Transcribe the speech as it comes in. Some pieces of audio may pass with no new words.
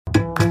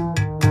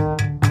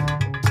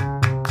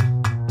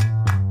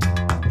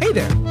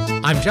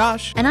I'm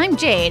Josh. And I'm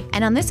Jade.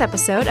 And on this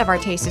episode of Our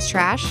Taste is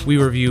Trash, we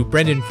review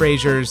Brendan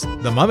Fraser's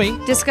The Mummy,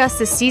 discuss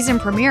the season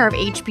premiere of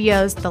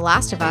HBO's The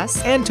Last of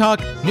Us, and talk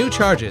new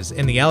charges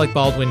in the Alec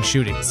Baldwin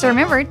shooting. So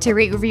remember to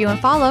rate, review, and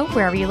follow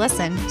wherever you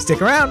listen.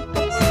 Stick around.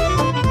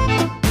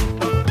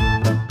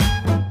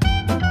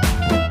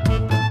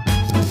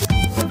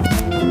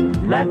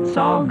 Let's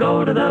all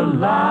go to the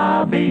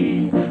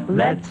lobby.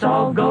 Let's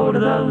all go to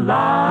the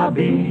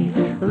lobby.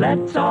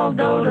 Let's all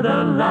go to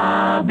the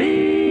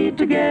lobby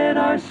to get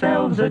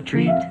ourselves a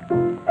treat.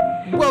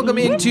 Welcome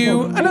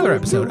into another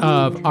episode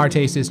of Our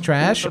Taste is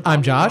Trash.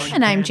 I'm Josh.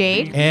 And I'm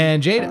Jade.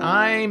 And Jade,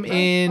 I'm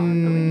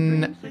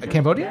in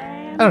Cambodia?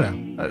 I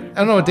don't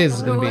know what day this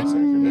is going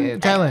to be.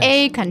 Thailand.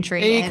 A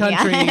country.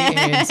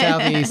 In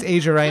Southeast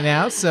Asia right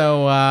now.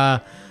 So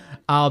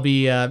I'll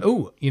be,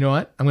 you know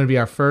what? I'm going to be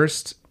our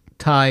first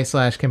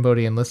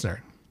Thai/Cambodian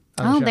listener.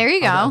 Oh, there you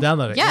go. I'll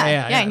download it.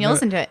 Yeah, and you'll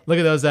listen to it. Look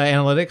at those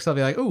analytics. I'll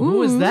be like, ooh, who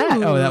was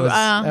that? Oh, that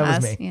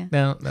was me. Yeah.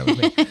 No, that was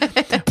me.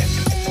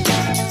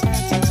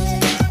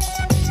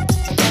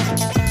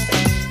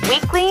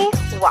 Weekly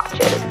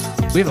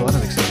watches. We have a lot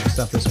of exciting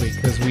stuff this week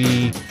because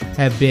we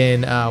have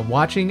been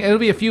watching. It'll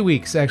be a few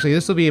weeks, actually.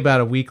 This will be about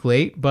a week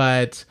late,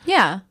 but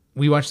yeah.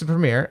 We watched the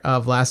premiere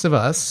of Last of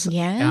Us on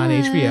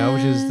HBO,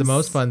 which is the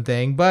most fun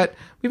thing. But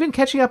we've been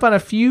catching up on a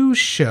few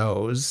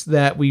shows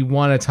that we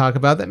want to talk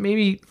about that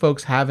maybe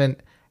folks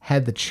haven't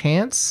had the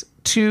chance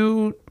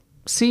to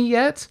see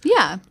yet.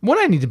 Yeah. What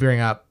I need to bring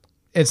up,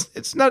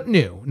 it's not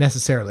new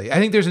necessarily. I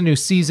think there's a new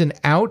season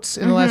out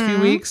in the last few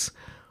weeks,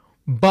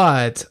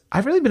 but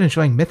I've really been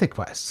enjoying Mythic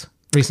Quest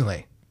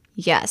recently.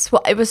 Yes.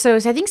 Well, it was so I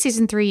think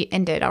season 3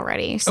 ended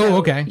already. So,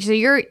 okay. So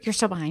you're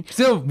still behind.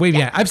 Still way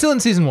behind. I'm still in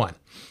season 1.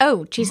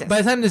 Oh, Jesus.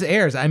 By the time this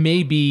airs, I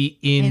may be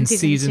in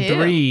season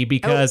 3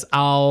 because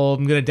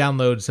I'm going to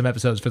download some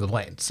episodes for the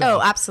plane. So.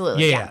 Oh,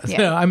 absolutely. Yeah.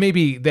 So I may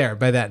be there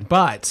by then.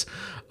 But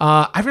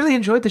I really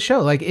enjoyed the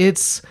show. Like,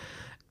 it's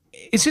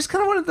just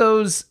kind of one of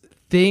those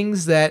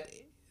things that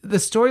the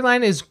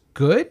storyline is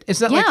good.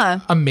 It's not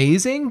like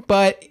amazing,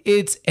 but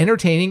it's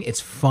entertaining. It's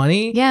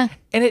funny. Yeah.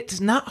 And it's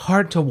not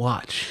hard to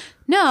watch.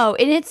 No,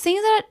 and it's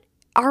things that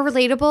are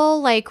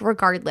relatable, like,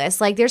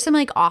 regardless. Like, there's some,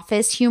 like,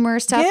 office humor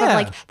stuff of,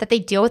 like, that they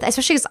deal with,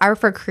 especially because I work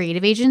for a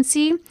creative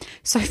agency.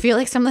 So I feel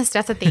like some of the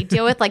stuff that they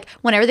deal with, like,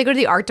 whenever they go to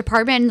the art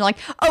department and they're like,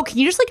 oh, can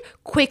you just, like,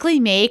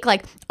 quickly make,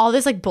 like, all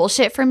this, like,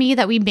 bullshit for me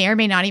that we may or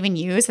may not even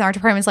use? And the art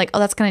department's like, oh,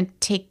 that's going to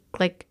take,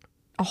 like,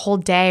 a whole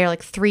day or,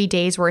 like, 3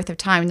 days worth of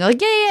time. And they're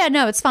like, yeah,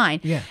 no, it's fine.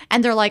 Yeah.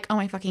 And they're like, oh,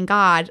 my fucking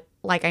God,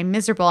 like, I'm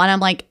miserable. And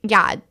I'm like,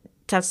 yeah,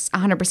 that's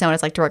 100% what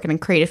it's like to work in a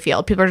creative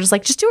field. People are just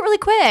like, just do it really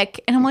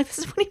quick. And I'm like, this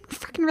is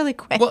fucking really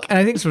quick. Well, and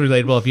I think it's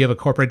relatable if you have a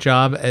corporate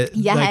job.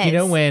 Yes. Like, you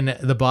know, when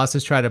the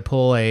bosses try to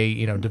pull a,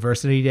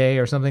 diversity day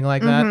or something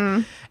like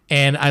that.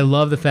 And I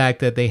love the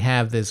fact that they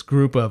have this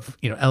group of,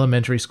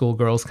 elementary school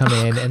girls come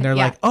in and they're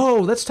like, oh,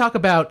 let's talk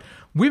about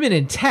women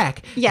in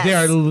tech. Yes. There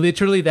are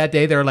literally that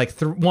day, there are like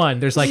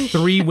there's like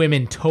 3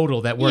 women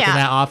total that work in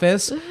that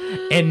office.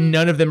 And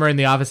none of them are in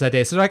the office that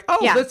day. So they're like, oh,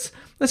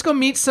 let's go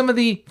meet some of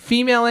the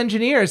female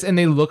engineers. And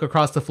they look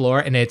across the floor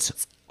and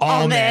it's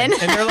all men.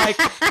 And they're like,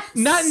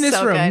 not in this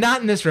room, good.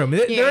 Not in this room.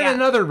 They're in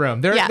another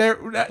room. They're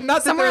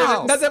not somewhere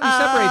else. Not that we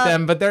separate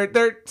them, but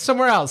they're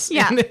somewhere else.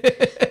 Yeah.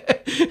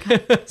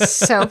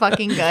 So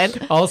fucking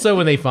good. Also,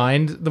 when they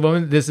find the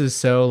woman, this is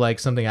so like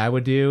something I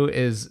would do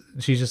is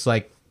she's just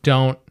like,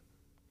 don't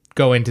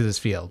go into this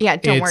field. Yeah,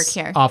 don't it's work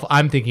here. Awful.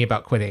 I'm thinking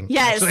about quitting.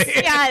 Yes,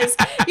 yes,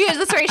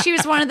 that's right. She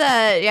was one of the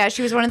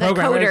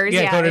coders.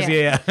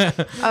 Yeah.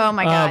 Oh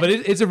my God. But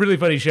it's a really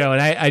funny show,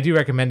 and I do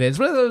recommend it. It's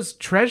one of those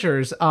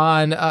treasures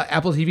on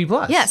Apple TV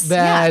Plus. Yes,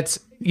 that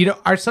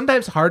are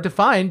sometimes hard to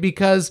find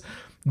because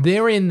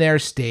they're in their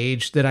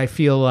stage that I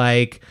feel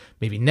like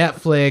maybe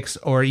Netflix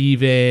or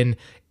even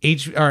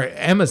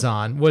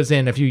Amazon was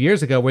in a few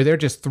years ago, where they're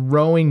just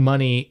throwing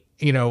money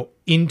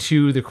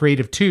into the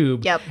creative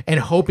tube and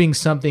hoping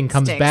something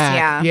comes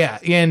back. Yeah.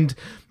 And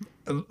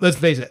let's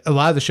face it, a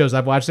lot of the shows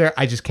I've watched there,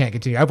 I just can't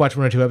continue. I've watched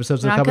 1 or 2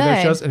 episodes of a couple of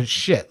their shows and it's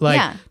shit.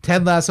 Like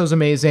Ted Lasso's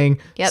amazing.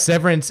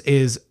 Severance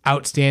is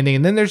outstanding.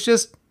 And then there's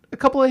just a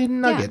couple of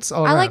hidden nuggets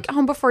all around. I like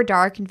Home Before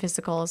Dark and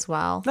Physical as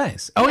well.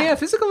 Nice. Oh yeah,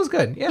 Physical was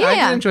good. Yeah,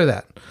 I did enjoy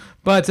that.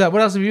 But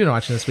what else have you been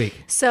watching this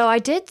week? So I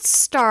did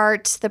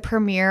start the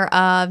premiere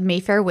of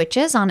Mayfair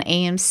Witches on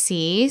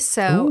AMC.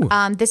 So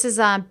this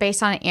is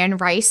based on an Anne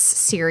Rice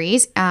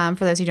series. For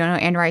those who don't know,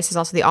 Anne Rice is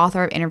also the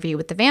author of Interview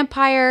with the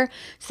Vampire.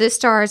 So this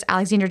stars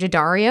Alexander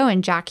Daddario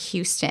and Jack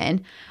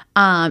Houston.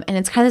 And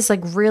it's kind of this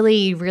like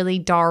really, really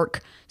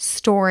dark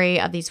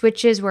story of these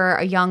witches where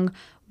a young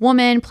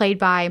woman played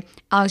by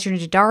Alexander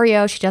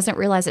Daddario, she doesn't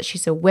realize that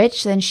she's a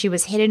witch. Then she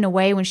was hidden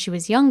away when she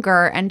was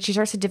younger, and she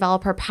starts to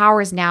develop her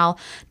powers now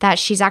that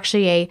she's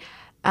actually a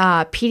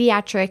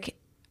pediatric.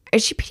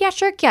 Is she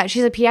pediatric? Yeah,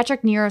 she's a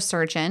pediatric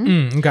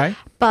neurosurgeon. Okay.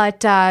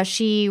 But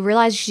she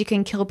realizes she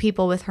can kill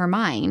people with her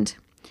mind.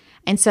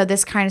 And so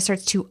this kind of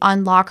starts to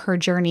unlock her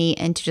journey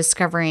into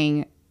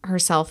discovering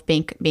herself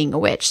being a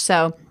witch.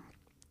 So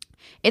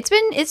It's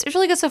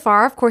really good so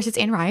far. Of course, it's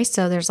Anne Rice,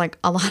 so there's like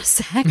a lot of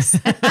sex.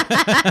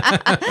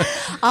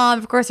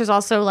 Of course, there's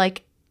also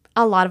like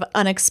a lot of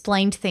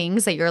unexplained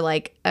things that you're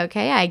like,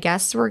 okay, I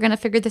guess we're gonna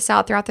figure this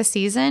out throughout the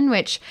season,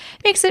 which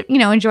makes it,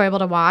 enjoyable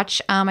to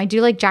watch. I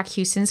do like Jack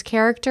Houston's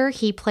character.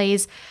 He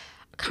plays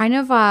kind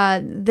of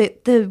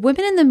the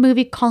women in the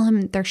movie call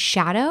him their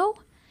shadow.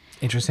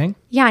 Interesting.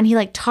 Yeah, and he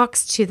like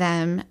talks to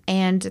them,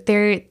 and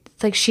they're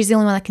like, she's the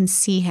only one that can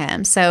see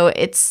him. So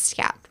it's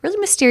really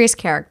mysterious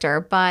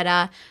character, but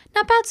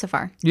not bad so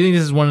far. You think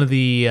this is one of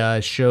the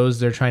shows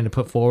they're trying to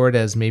put forward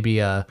as maybe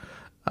a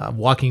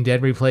Walking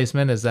Dead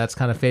replacement, as that's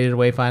kind of faded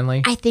away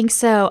finally? I think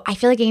so. I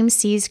feel like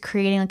AMC's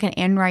creating like an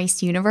Anne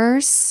Rice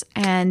universe,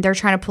 and they're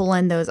trying to pull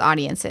in those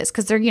audiences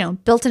because they're,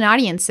 built-in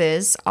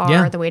audiences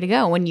are the way to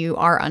go when you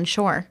are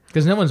unsure.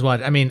 Because no one's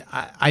watched. I mean,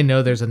 I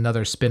know there's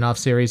another spin-off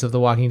series of The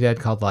Walking Dead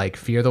called like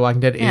Fear the Walking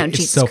Dead.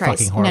 It's so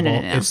Christ. fucking horrible.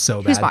 No. It's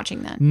so bad. Who's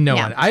watching that? No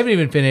one. I haven't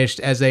even finished.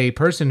 As a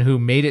person who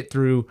made it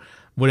through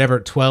whatever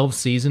 12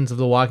 seasons of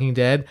The Walking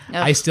Dead,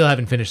 I still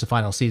haven't finished the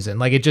final season.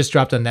 Like, it just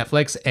dropped on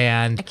Netflix,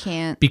 and I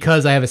can't.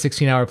 Because I have a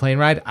 16-hour plane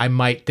ride, I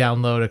might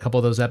download a couple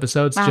of those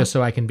episodes just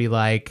so I can be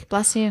like,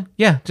 bless you.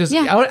 Yeah, just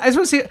I just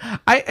want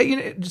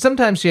to see.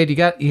 Sometimes, Jade, you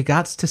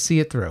got to see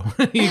it through.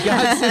 You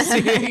got to see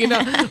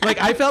it. Like,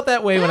 I felt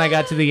that way when I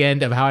got to the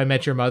end of How I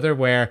Met Your Mother,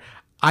 where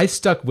I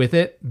stuck with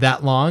it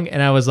that long,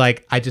 and I was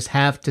like, I just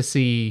have to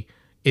see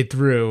it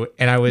through,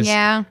 and I was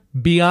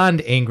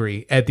beyond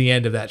angry at the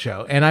end of that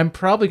show, and I'm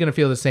probably going to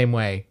feel the same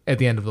way at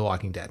the end of The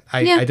Walking Dead.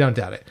 I don't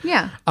doubt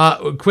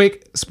it.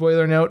 Quick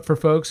spoiler note for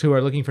folks who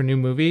are looking for new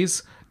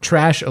movies.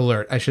 Trash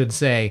alert, I should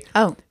say.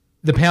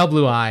 The Pale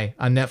Blue Eye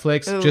on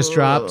Netflix just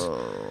dropped.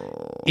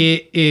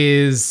 It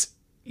is,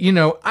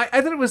 I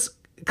thought it was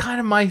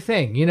kind of my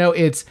thing.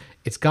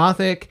 It's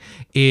gothic,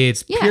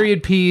 it's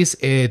period piece,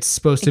 it's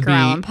supposed to be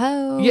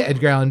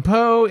Edgar Allan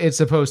Poe. It's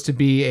supposed to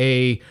be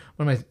a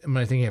what am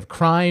I thinking of?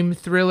 Crime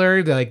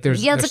thriller. Like they're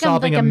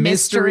solving a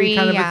mystery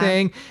kind of a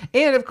thing.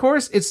 And of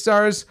course it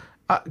stars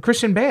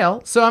Christian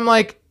Bale. So I'm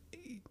like,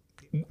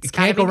 you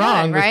can't go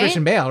wrong with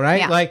Christian Bale,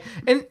 right? Like,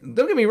 and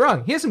don't get me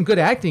wrong, he has some good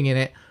acting in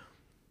it,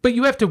 but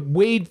you have to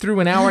wade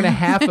through an hour and a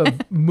half of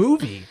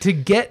movie to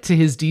get to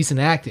his decent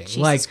acting.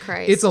 Jesus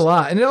Christ. It's a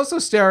lot. And it also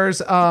stars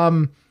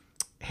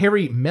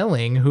Harry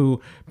Melling,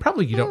 who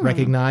probably you don't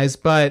recognize,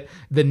 but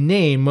the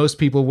name most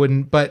people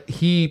wouldn't. But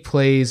he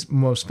plays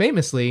most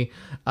famously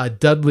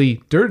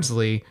Dudley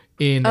Dursley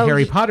in the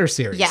Harry Potter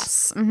series.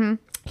 Yes. Mm-hmm.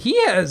 He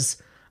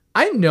has.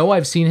 I know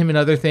I've seen him in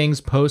other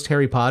things post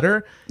Harry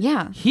Potter.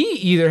 Yeah. He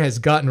either has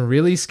gotten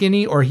really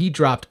skinny or he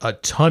dropped a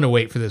ton of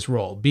weight for this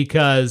role,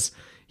 because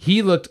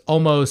he looked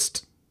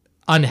almost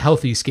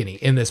unhealthy skinny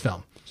in this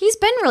film. He's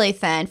been really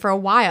thin for a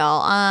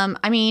while.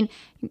 I mean,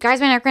 you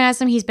guys might not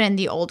recognize him. He's been in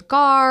The Old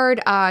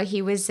Guard.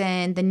 He was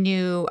in the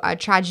new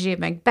Tragedy of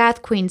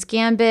Macbeth, Queen's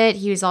Gambit.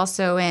 He was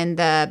also in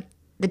the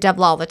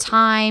Devil All the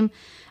Time,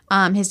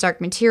 his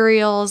Dark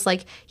Materials.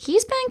 Like,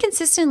 he's been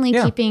consistently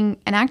keeping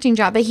an acting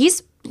job, but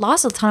he's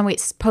lost a ton of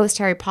weight post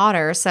Harry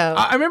Potter. So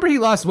I remember he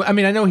lost. I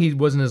mean, I know he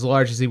wasn't as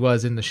large as he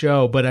was in the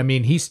show, but I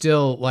mean, he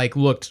still like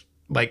looked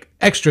like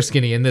extra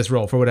skinny in this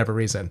role for whatever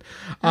reason.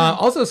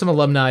 Also some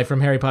alumni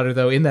from Harry Potter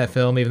though in that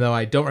film, even though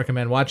I don't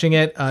recommend watching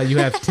it. You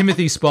have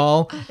Timothy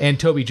Spall and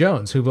Toby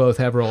Jones, who both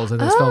have roles in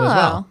this film as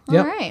well.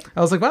 All right.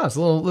 I was like, wow, it's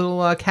a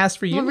little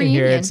cast reunion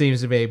here, it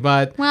seems to be.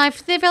 But well, I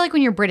feel like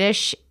when you're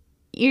British,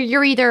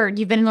 you're either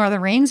you've been in Lord of the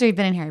Rings or you've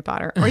been in Harry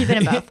Potter, or you've been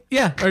in both.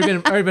 Or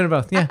you've been in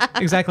both. Yeah,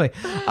 exactly.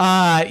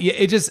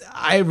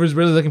 I was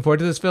really looking forward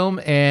to this film,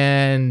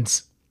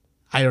 and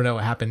I don't know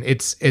what happened.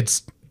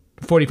 It's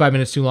 45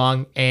 minutes too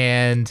long,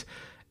 and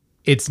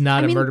it's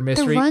not a murder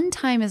mystery. The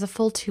runtime is a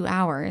full 2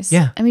 hours.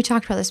 Yeah. And we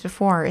talked about this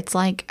before. It's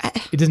like...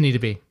 It doesn't need to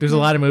be. There's a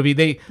lot of movie.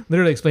 They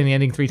literally explain the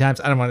ending 3 times.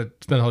 I don't want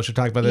to spend the whole show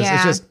talking about this. Yeah.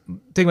 It's just,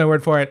 take my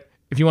word for it.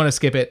 If you want to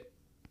skip it,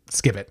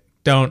 skip it.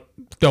 Don't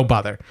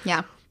bother.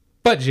 Yeah.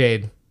 But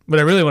Jade, what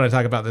I really want to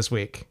talk about this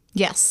week...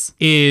 Yes.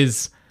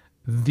 ...is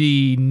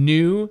the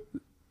new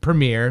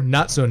premiere,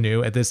 not so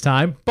new at this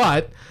time,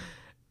 but...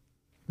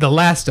 The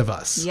Last of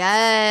Us.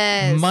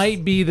 Yes.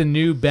 Might be the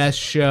new best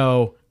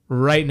show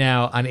right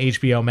now on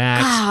HBO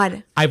Max.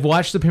 God. I've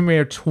watched the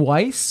premiere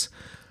twice.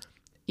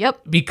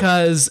 Yep.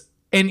 Because,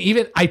 and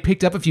even I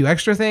picked up a few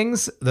extra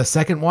things the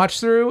second watch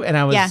through, and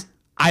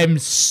I'm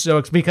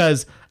so,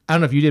 because I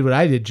don't know if you did what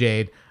I did,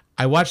 Jade.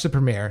 I watched the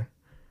premiere,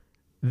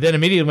 then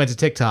immediately went to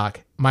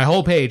TikTok. My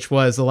whole page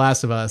was The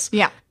Last of Us.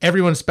 Yeah.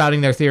 Everyone's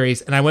spouting their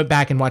theories, and I went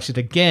back and watched it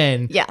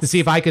again to see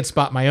if I could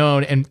spot my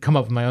own and come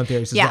up with my own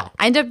theories as well.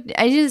 I did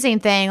the same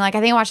thing. Like, I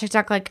think I watched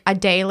TikTok like a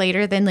day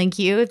later than like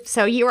you,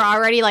 so you were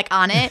already like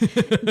on it.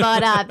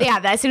 But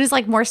as soon as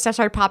like more stuff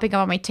started popping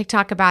up on my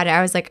TikTok about it,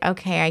 I was like,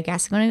 okay, I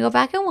guess I'm gonna go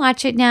back and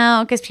watch it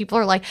now, because people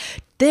are like,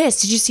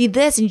 did you see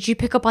this? And did you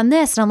pick up on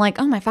this? And I'm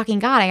like, oh my fucking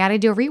God, I gotta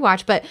do a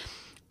rewatch. But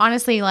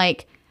honestly,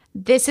 like,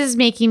 this is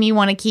making me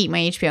want to keep my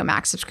HBO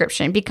Max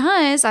subscription,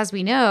 because, as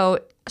we know,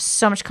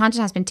 so much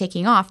content has been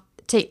taken off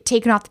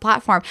the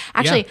platform.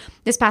 Actually,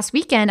 this past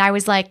weekend, I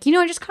was like,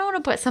 I just kind of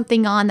want to put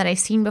something on that I've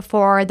seen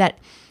before that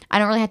I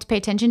don't really have to pay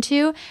attention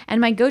to.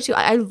 And my go-to,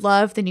 I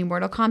love the new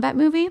Mortal Kombat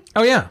movie.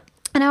 Oh, yeah.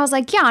 And I was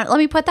like, yeah, let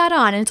me put that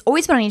on. And it's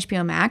always been on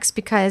HBO Max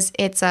because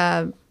it's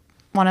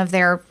one of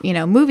their,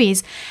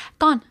 movies.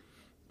 Gone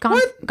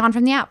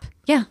from the app.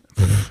 Yeah.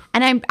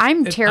 And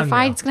I'm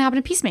terrified it's going to happen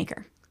to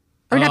Peacemaker.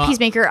 Or not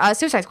Peacemaker,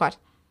 Suicide Squad.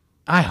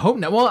 I hope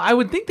not. Well, I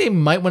would think they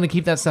might want to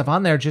keep that stuff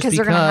on there just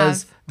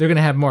because they're going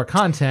to have more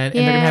content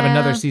and they're going to have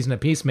another season of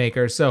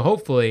Peacemaker. So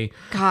hopefully,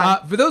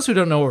 for those who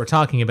don't know what we're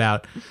talking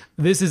about,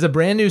 this is a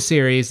brand new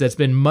series that's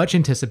been much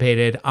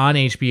anticipated on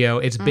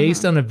HBO. It's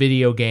based on a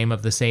video game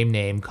of the same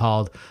name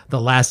called The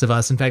Last of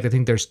Us. In fact, I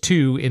think there's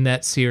 2 in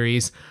that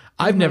series.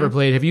 I've never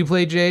played. Have you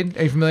played, Jade?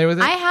 Are you familiar with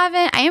it? I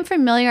haven't. I am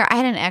familiar. I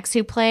had an ex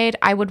who played.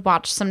 I would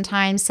watch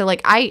sometimes. So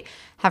I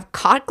have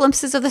caught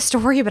glimpses of the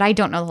story, but I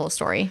don't know the whole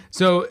story.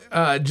 So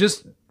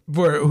just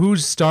for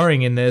who's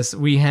starring in this,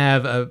 we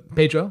have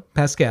Pedro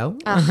Pascal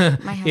my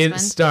husband.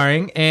 is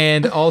starring,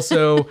 and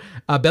also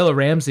Bella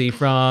Ramsey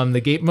from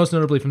the game, most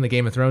notably from the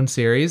Game of Thrones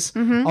series,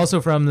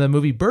 also from the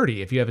movie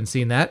Birdie. If you haven't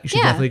seen that, you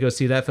should definitely go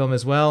see that film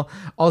as well.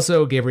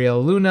 Also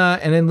Gabrielle Luna,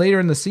 and then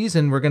later in the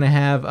season, we're going to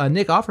have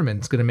Nick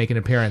Offerman's going to make an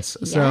appearance.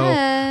 Yes. So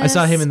I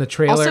saw him in the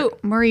trailer. Also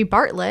Murray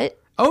Bartlett.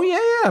 Oh,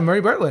 yeah,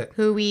 Murray Bartlett.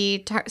 Who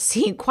we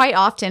see quite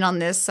often on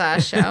this show.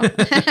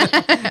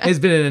 Has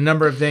been in a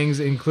number of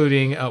things,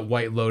 including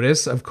White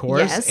Lotus, of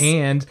course,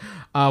 and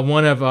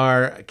one of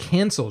our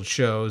canceled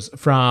shows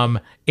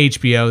from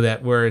HBO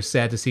that we're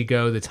sad to see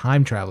go, The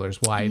Time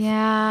Traveler's Wife.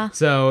 Yeah.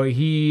 So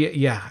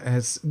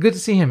it's good to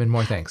see him in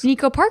more things.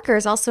 Nico Parker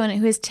is also in it,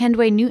 who is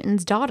Tendway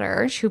Newton's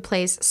daughter, who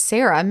plays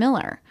Sarah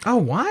Miller. Oh,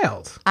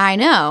 wild. I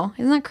know.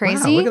 Isn't that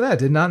crazy? Wow, look at that.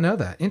 Did not know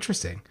that.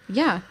 Interesting.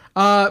 Yeah.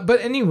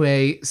 But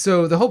anyway,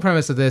 so the whole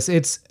premise of this,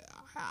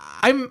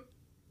 I don't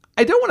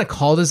want to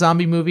call it a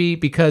zombie movie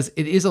because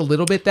it is a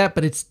little bit that,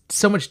 but it's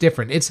so much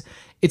different.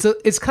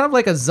 It's kind of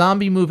like a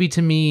zombie movie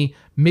to me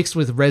mixed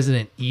with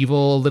Resident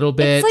Evil a little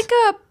bit. It's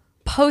like a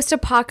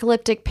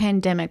post-apocalyptic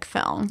pandemic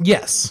film.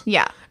 Yes.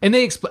 Yeah. And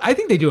I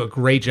think they do a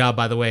great job,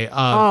 by the way,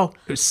 of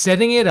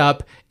setting it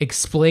up,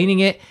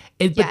 explaining it,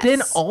 but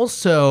then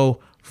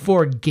also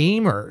for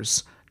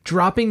gamers,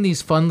 dropping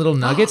these fun little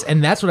nuggets,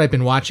 and that's what I've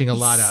been watching a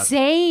lot of.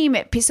 Same.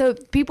 So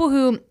people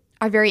who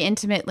are very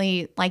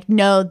intimately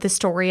know the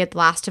story of The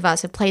Last of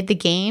Us, have played the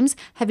games,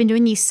 have been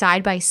doing these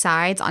side by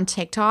sides on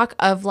TikTok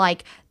of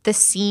the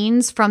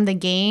scenes from the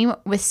game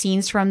with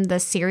scenes from the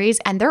series,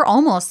 and they're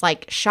almost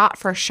shot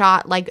for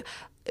shot,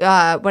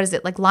 what is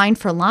it, line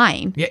for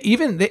line. Yeah,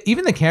 even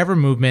the camera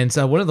movements.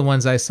 One of the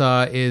ones I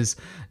saw is,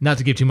 not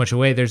to give too much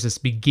away, there's this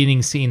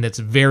beginning scene that's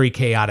very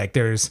chaotic.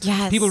 There's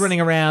people running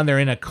around. They're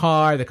in a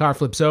car. The car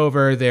flips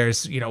over.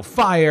 There's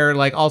fire,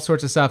 all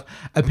sorts of stuff.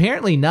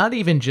 Apparently, not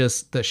even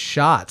just the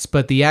shots,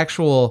 but the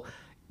actual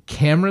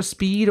camera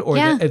speed or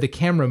the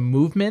camera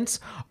movements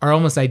are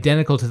almost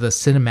identical to the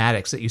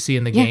cinematics that you see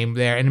in the game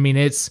there. And I mean,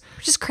 it's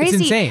just crazy.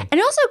 It's insane. And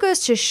it also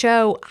goes to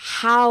show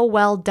how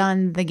well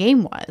done the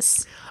game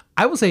was.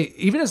 I will say,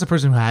 even as a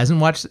person who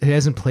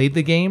hasn't played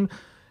the game,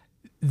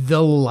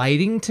 the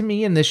lighting to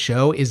me in this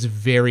show is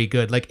very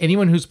good.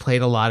 Anyone who's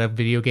played a lot of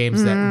video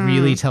games that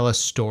really tell a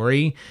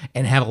story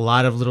and have a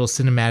lot of little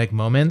cinematic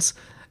moments,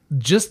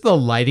 just the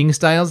lighting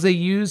styles they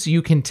use,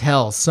 you can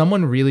tell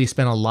someone really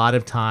spent a lot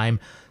of time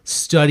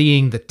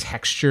studying the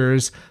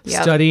textures,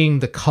 studying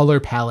the color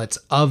palettes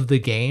of the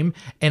game,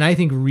 and I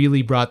think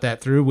really brought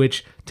that through,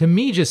 which to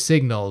me just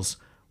signals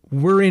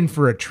we're in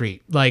for a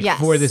treat,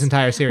 for this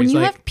entire series. When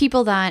you have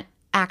people that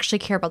actually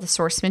care about the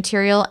source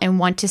material and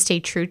want to stay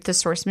true to the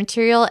source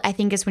material, I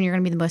think is when you're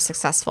going to be the most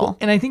successful.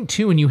 And I think,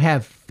 too, when you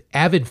have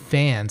avid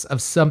fans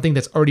of something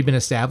that's already been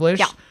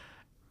established,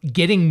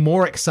 getting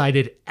more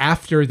excited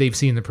after they've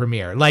seen the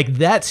premiere.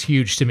 that's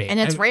huge to me. And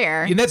it's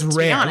rare. And that's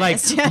rare.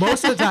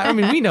 Most of the time, I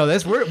mean, we know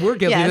this. We're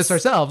guilty of this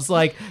ourselves.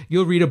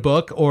 You'll read a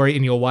book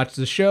and you'll watch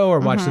the show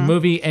or watch the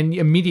movie, and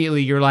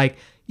immediately you're like,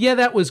 yeah,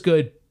 that was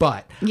good,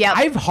 but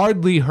I've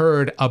hardly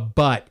heard a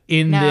but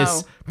in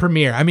this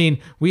premiere. I mean,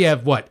 we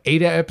have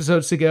 8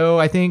 episodes to go,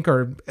 I think,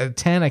 or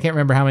 10. I can't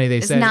remember how many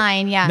they said.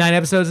 9, 9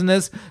 episodes in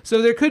this.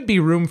 So there could be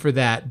room for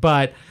that.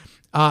 But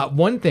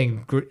one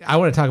thing I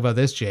want to talk about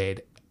this,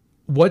 Jade.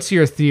 What's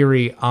your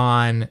theory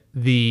on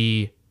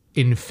the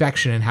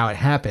infection and how it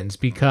happens?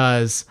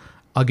 Because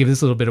I'll give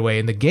this a little bit away.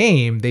 In the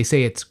game, they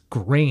say it's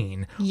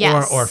grain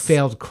or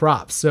failed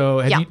crops.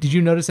 So did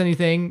you notice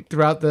anything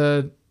throughout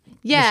the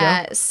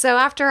so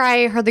after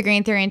I heard the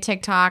grain theory on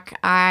TikTok,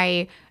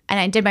 I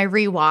did my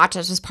rewatch.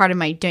 This was part of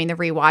my doing the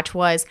rewatch,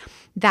 was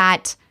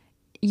that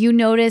you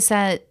notice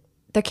that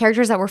the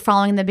characters that we're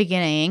following in the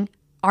beginning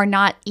are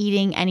not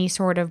eating any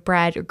sort of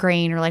bread or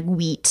grain or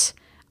wheat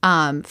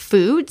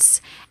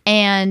foods.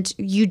 And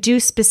you do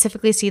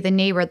specifically see the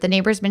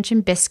neighbors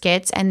mention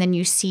biscuits, and then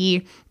you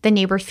see the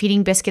neighbor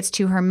feeding biscuits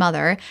to her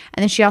mother.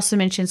 And then she also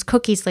mentions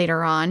cookies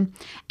later on.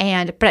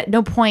 But at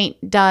no point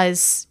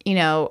does,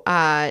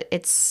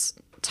 it's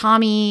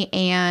Tommy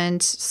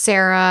and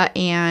Sarah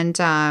and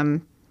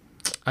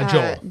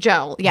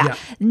Joel. Yeah.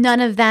 None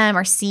of them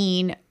are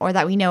seen, or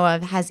that we know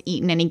of, has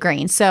eaten any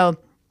grain. So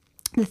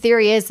the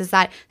theory is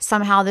that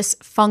somehow this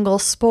fungal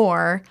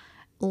spore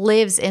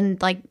lives in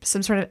like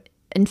some sort of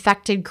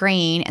infected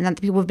grain, and that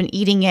the people who've been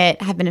eating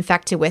it have been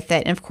infected with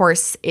it, and of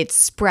course it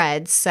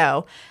spreads.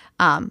 So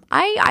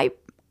I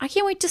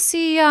can't wait to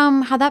see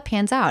how that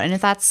pans out, and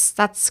if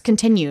that's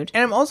continued.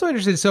 And I'm also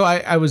interested. So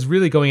I was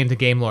really going into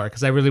game lore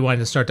because I really wanted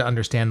to start to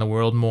understand the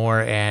world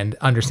more and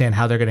understand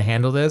how they're going to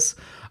handle this.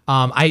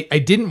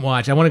 I didn't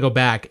watch. I want to go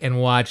back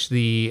and watch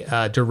the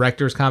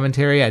director's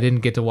commentary. I didn't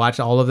get to watch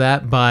all of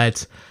that,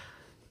 but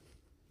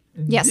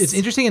yes, it's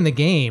interesting in the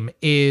game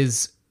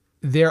is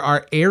there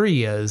are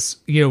areas,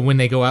 when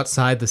they go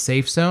outside the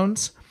safe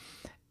zones,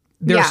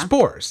 there are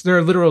spores. There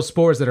are literal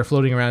spores that are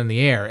floating around in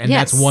the air, and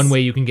that's one way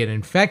you can get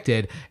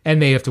infected,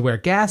 and they have to wear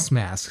gas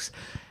masks.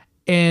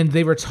 And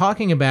they were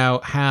talking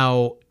about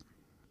how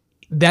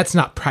that's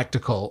not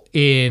practical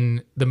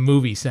in the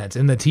movie sense,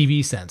 in the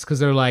TV sense, because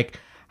they're like,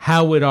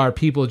 how would our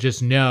people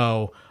just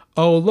know,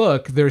 oh,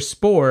 look, there's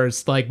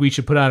spores, like we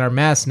should put on our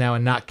masks now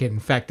and not get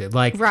infected?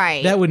 Like,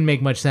 right. That wouldn't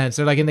make much sense.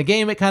 They're like, in the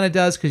game, it kind of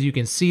does because you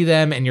can see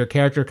them and your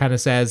character kind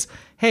of says,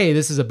 hey,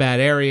 this is a bad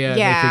area, and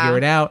they figure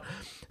it out.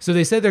 So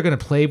they said they're going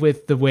to play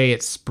with the way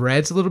it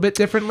spreads a little bit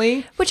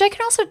differently. Which I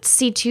can also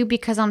see, too,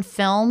 because on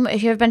film,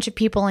 if you have a bunch of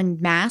people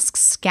in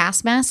masks,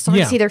 gas masks, it's hard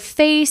to see their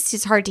face,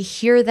 it's hard to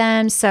hear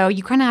them. So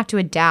you kind of have to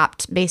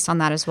adapt based on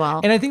that as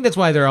well. And I think that's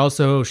why they're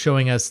also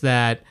showing us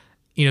that,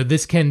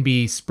 this can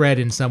be spread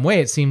in some way.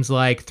 It seems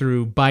like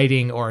through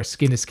biting or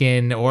skin to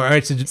skin, or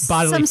it's a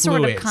bodily some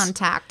sort fluids. of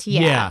contact.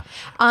 Yeah.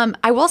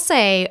 I will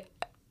say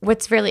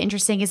what's really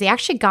interesting is they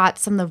actually got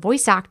some of the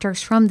voice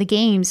actors from the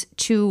games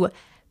to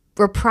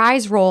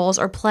reprise roles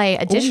or play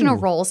additional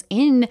roles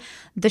in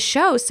the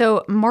show.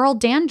 So Merle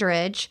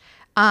Dandridge,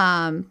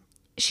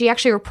 she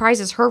actually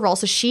reprises her role.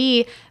 So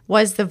she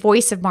was the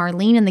voice of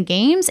Marlene in the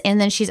games,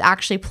 and then she's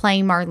actually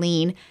playing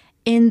Marlene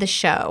in the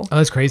show. Oh,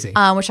 that's crazy.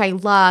 Which I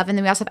love. And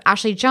then we also have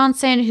Ashley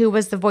Johnson, who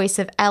was the voice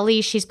of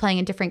Ellie. She's playing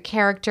a different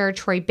character.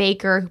 Troy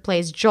Baker, who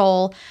plays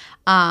Joel.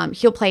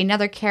 He'll play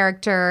another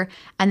character.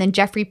 And then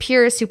Jeffrey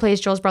Pierce, who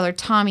plays Joel's brother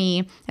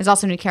Tommy, is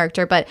also a new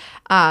character. But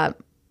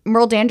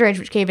Merle Dandridge,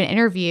 which gave an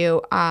interview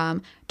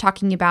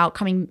talking about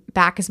coming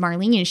back as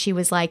Marlene, and she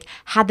was like,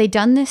 had they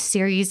done this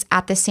series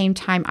at the same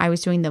time I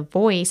was doing the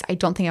voice, I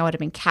don't think I would have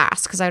been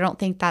cast, because I don't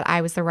think that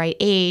I was the right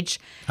age.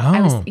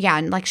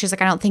 And like she's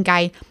like, I don't think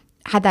I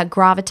had that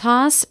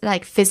gravitas,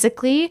 like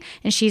physically.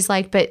 And she's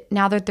like, but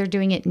now that they're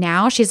doing it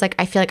now, she's like,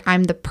 I feel like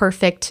I'm the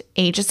perfect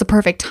age. It's the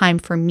perfect time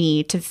for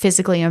me to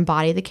physically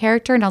embody the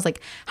character. And I was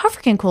like, how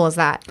freaking cool is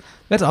that?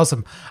 That's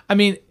awesome. I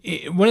mean,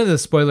 one of the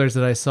spoilers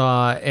that I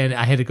saw, and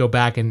I had to go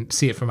back and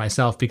see it for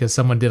myself because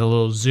someone did a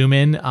little zoom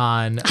in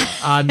on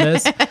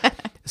this.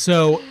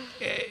 So,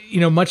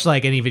 much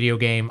like any video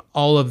game,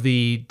 all of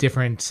the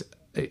different,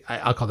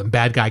 I'll call them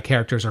bad guy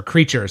characters or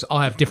creatures,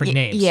 all have different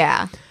names.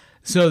 Yeah.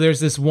 So there's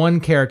this one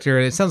character,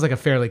 it sounds like a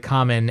fairly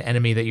common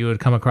enemy that you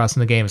would come across in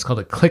the game. It's called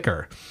a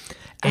clicker.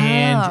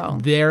 And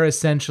they're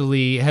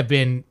essentially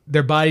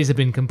their bodies have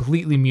been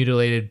completely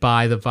mutilated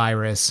by the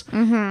virus,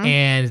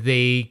 and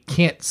they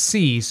can't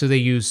see, so they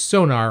use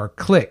sonar or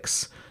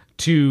clicks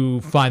to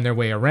find their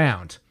way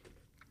around.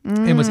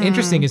 And what's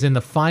interesting is in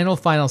the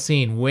final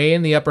scene, way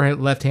in the upper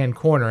left-hand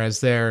corner, as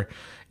they're,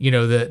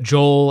 the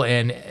Joel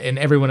and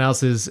everyone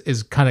else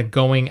is kind of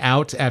going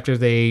out after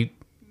they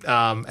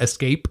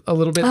escape a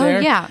little bit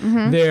there. Yeah.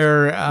 Mm-hmm.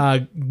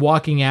 They're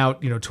walking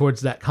out,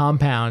 towards that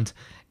compound,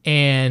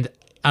 and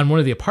on one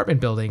of the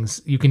apartment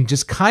buildings, you can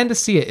just kind of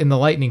see it in the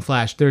lightning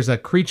flash. There's a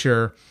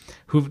creature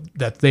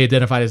that they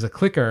identified as a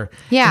clicker.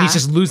 Yeah. And he's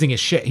just losing his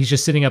shit. He's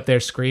just sitting up there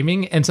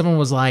screaming. And someone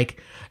was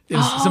like,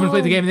 someone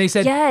played the game and they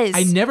said, yes.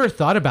 I never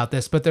thought about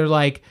this, but they're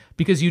like,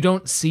 because you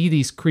don't see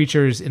these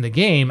creatures in the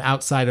game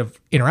outside of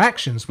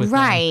interactions with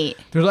them.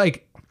 They're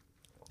like,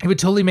 it would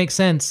totally make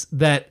sense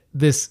that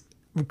this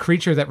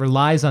creature that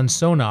relies on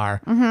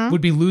sonar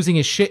would be losing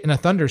his shit in a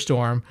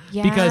thunderstorm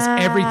because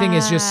everything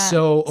is just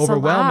so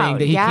overwhelming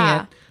that he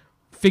can't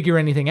figure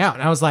anything out.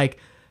 And I was like,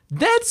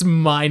 that's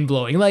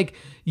mind-blowing. Like,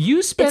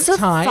 you spent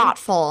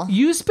thoughtful.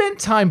 You spent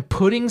time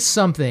putting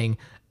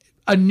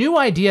a new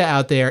idea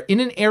out there in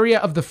an area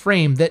of the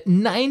frame that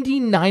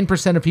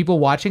 99% of people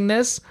watching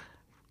this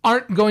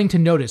aren't going to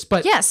notice.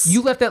 But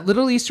you left that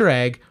little Easter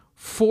egg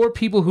for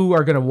people who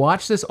are going to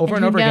watch this over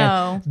and over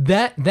again.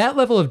 That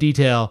level of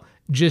detail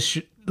just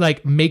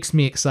makes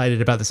me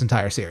excited about this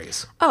entire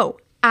series. Oh,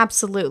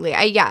 absolutely.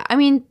 I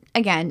mean,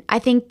 again, I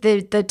think the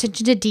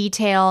attention to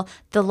detail,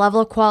 the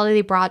level of quality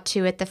they brought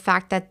to it, the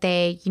fact that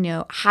they,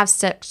 have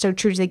so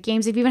true to the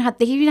games. They even have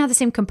the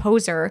same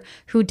composer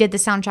who did the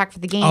soundtrack for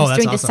the games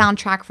doing the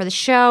soundtrack for the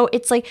show.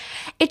 It's like,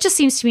 it just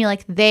seems to me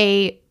like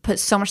they put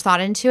so much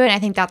thought into it. And I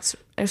think that's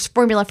a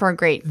formula for a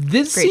great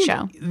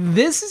show.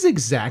 This is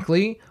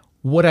exactly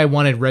what I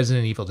wanted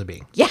Resident Evil to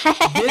be. Yes.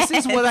 This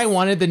is what I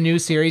wanted the new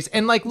series.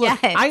 And look,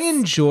 I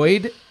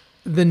enjoyed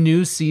the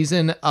new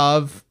season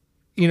of,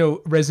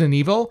 Resident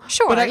Evil.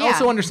 Sure. But I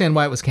also understand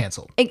why it was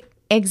canceled.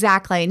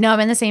 Exactly. No, I'm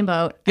in the same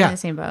boat. I'm in the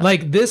same boat.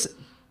 Like this,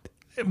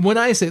 when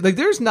I say,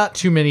 there's not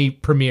too many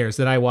premieres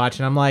that I watch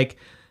and I'm like,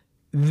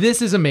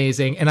 this is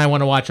amazing, and I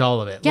want to watch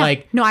all of it. Yeah.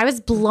 Like, no, I was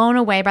blown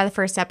away by the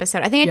first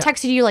episode. I think I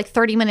texted you like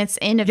 30 minutes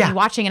in of me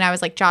watching, and I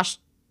was like, Josh,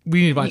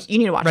 we need to watch. You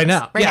need to watch right this.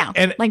 now. Right yeah. now.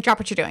 And like, drop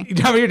what you're doing.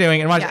 Drop what you're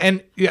doing and watch.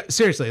 Yeah. And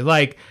seriously,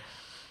 like,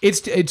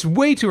 it's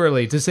way too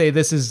early to say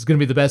this is going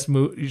to be the best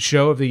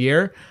show of the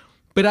year,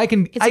 but I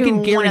can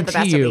guarantee one of the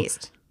best, you, at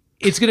least.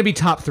 It's going to be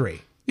top 3.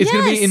 It's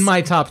going to be in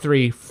my top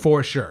 3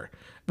 for sure.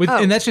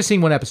 And that's just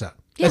seeing one episode.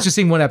 That's just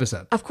seeing one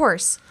episode. Of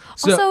course.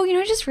 Also,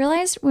 I just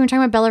realized we were talking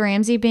about Bella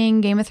Ramsey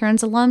being Game of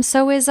Thrones alum.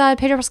 So is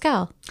Pedro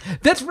Pascal.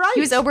 That's right.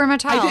 He was Oberyn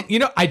Martell.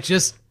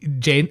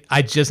 Jane,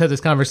 I just had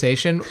this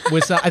conversation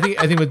with I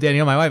think with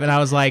Danielle, my wife, and I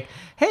was like,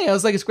 hey,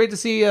 it's great to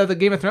see the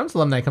Game of Thrones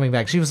alumni coming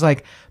back. She was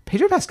like,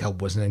 Pedro Pascal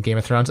wasn't in Game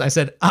of Thrones. I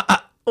said,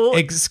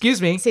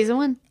 excuse me. Season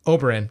 1.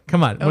 Oberyn.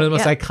 Come on. One of the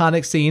most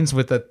iconic scenes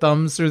with the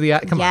thumbs through the eye.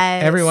 Come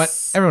on. Everyone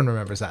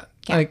remembers that.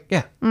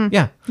 Yeah.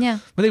 Yeah.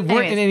 But they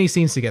weren't in any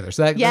scenes together.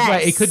 So that's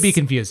why it could be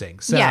confusing.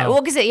 So. Yeah.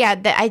 Well, because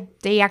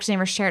they actually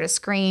never shared a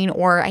screen,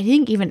 or I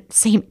think even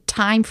same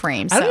time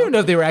frame. So. I don't even know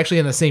if they were actually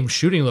in the same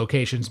shooting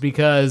locations,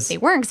 because they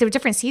weren't, because they were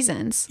different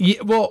seasons.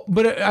 Yeah. Well,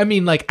 but I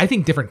mean, like, I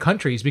think different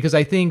countries, because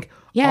I think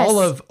all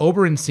of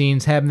Oberyn's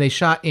scenes they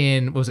shot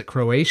in, was it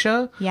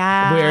Croatia?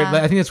 Yeah. Where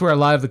I think that's where a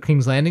lot of the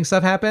King's Landing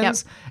stuff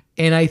happens. Yep.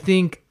 And I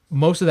think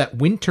most of that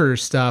winter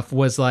stuff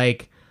was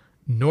like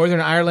Northern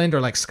Ireland or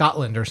like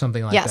Scotland or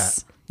something like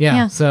that.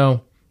 Yeah.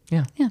 So,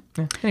 yeah.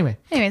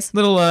 Anyways.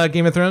 Little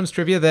Game of Thrones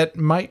trivia that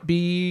might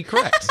be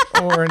correct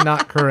or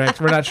not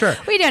correct. We're not sure.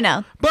 We don't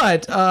know.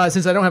 But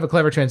since I don't have a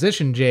clever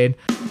transition, Jade.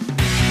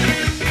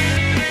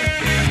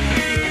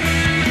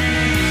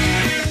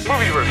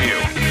 Movie review.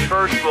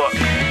 First look.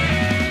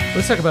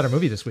 Let's talk about our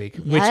movie this week,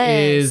 which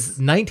is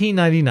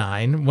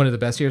 1999, one of the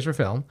best years for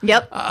film.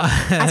 Yep.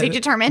 As we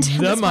determined.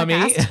 The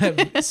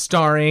Mummy,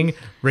 starring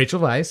Rachel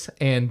Weisz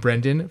and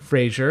Brendan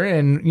Fraser.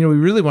 And, we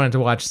really wanted to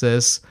watch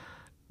this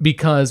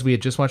because we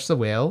had just watched The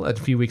Whale a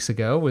few weeks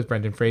ago with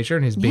Brendan Fraser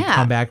and his big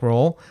comeback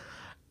role.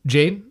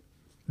 Jade,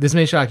 this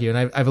may shock you,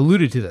 and I've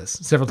alluded to this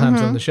several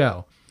times on the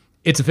show.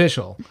 It's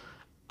official.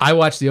 I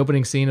watched the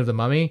opening scene of The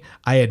Mummy.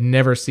 I had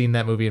never seen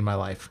that movie in my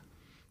life.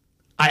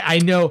 I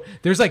know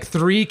there's like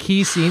 3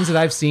 key scenes that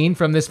I've seen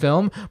from this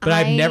film, but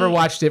I've never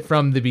watched it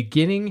from the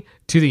beginning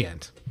to the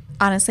end.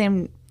 Honestly,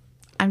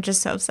 I'm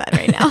just so upset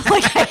right now.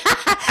 Like,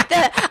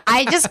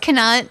 I just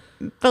cannot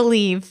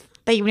believe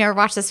that you've never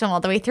watched this film all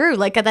the way through.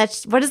 Like,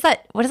 what is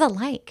that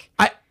like?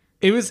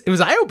 It was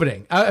eye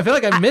opening. I feel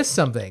like I missed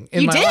something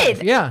in my life.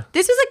 Did. Yeah.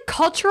 This was a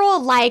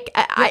cultural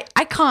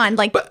icon.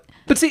 Like,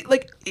 but see,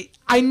 like,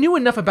 I knew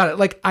enough about it.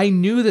 Like, I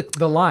knew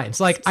the lines.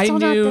 Like, I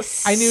knew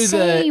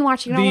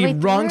the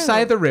wrong side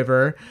of the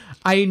river.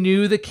 I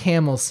knew the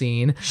camel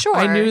scene. Sure.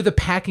 I knew the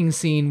packing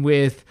scene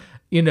with,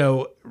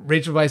 Rachel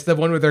Weisz, the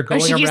one where they're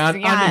going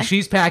around.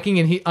 She's packing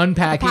and he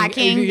unpacking.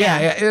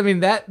 I mean,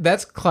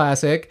 that's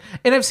classic.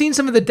 And I've seen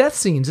some of the death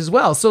scenes as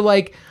well. So,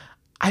 like,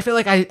 I feel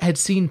like I had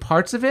seen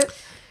parts of it.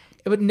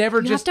 It would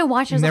never have to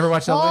watch it. Never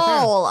watch it all the way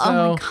through.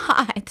 Oh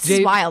my God, this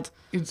is wild.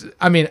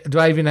 I mean, do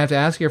I even have to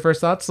ask your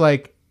first thoughts?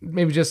 Like,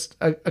 maybe just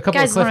a couple of cliff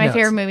notes. It's one of my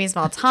favorite movies of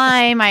all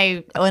time.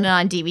 I own it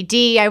on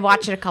DVD. I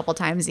watch it a couple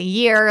times a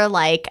year.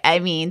 Like, I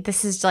mean,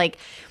 this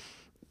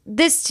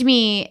to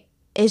me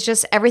is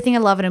just everything I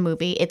love in a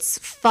movie. It's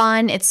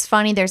fun. It's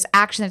funny. There's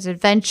action. There's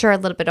adventure. A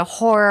little bit of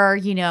horror.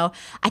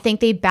 I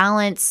think they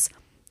balance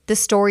the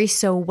story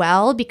so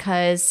well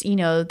because,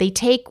 they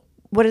take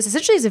what is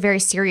essentially is a very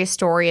serious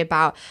story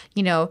about,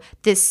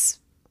 this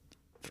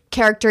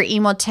character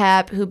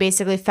Imhotep who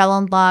basically fell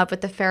in love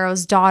with the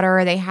pharaoh's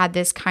daughter. They had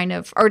this kind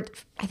of, or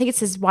I think it's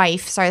his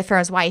wife. Sorry, the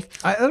pharaoh's wife.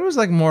 It was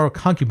like more a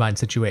concubine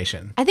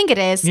situation. I think it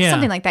is. Yeah.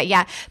 Something like that.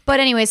 Yeah.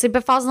 But anyway, so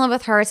he falls in love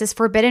with her. It's this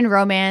forbidden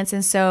romance.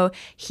 And so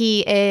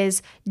he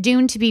is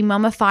doomed to be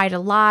mummified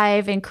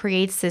alive and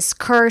creates this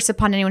curse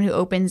upon anyone who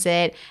opens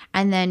it.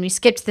 And then we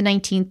skip to the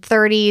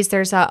 1930s.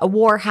 There's a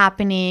war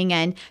happening.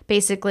 And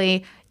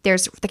basically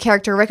there's the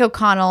character Rick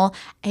O'Connell,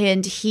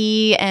 and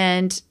he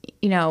and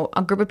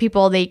a group of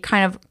people, they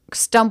kind of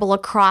stumble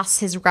across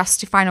his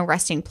final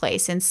resting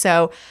place. And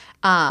so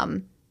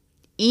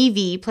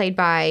Evie, played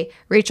by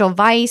Rachel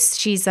Weisz,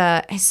 she's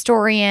a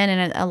historian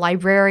and a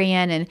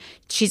librarian, and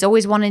she's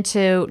always wanted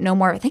to know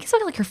more. I think it's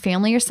like her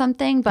family or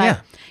something.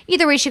 But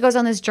either way, she goes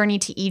on this journey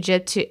to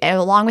Egypt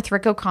along with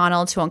Rick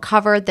O'Connell to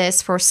uncover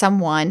this for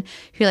someone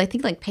who I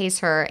think pays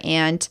her,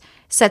 and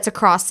sets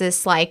across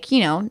this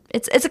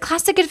it's a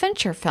classic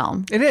adventure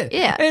film. It is.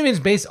 Yeah. And I mean, it's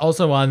based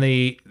also on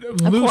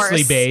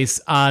loosely based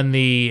on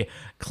the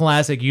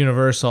classic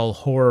Universal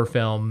horror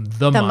film,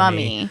 The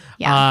Mummy.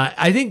 Yeah.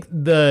 I think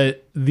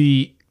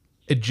the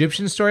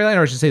Egyptian storyline,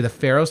 or I should say the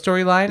Pharaoh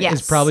storyline,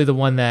 is probably the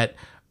one that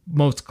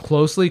most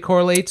closely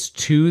correlates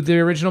to the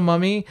original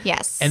Mummy.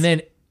 Yes. And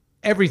then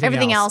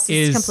everything else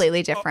is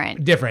completely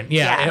different.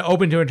 Yeah. And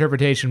open to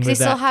interpretation with that.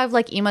 They still have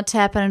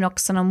Imhotep and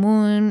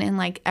Anck-su-namun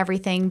and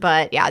everything,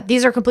 but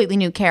these are completely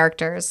new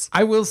characters.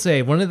 I will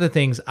say one of the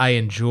things I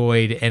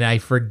enjoyed, and I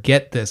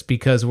forget this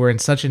because we're in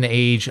such an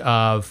age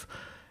of,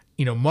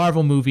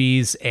 Marvel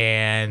movies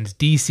and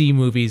DC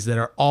movies that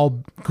are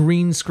all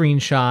green screen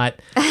shot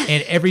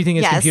and everything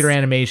is Yes. computer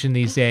animation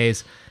these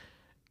days.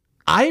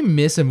 I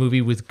miss a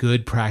movie with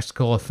good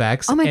practical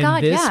effects. Oh my and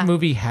God, this yeah.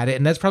 movie had it.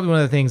 And that's probably one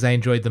of the things I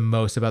enjoyed the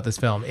most about this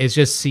film is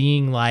just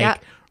seeing like Yeah.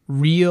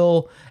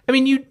 real. I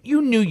mean,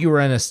 you knew you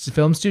were in a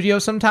film studio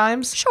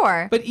sometimes.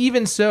 Sure. But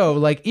even so,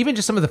 like even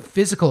just some of the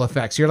physical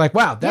effects, you're like,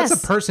 wow, that's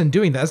Yes. a person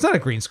doing that. That's not a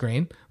green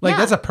screen. Like Yeah.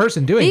 that's a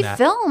person doing They that.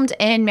 filmed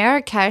in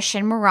Marrakesh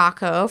and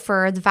Morocco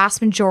for the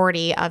vast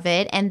majority of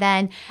it. And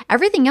then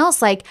everything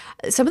else, like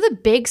some of the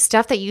big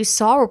stuff that you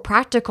saw were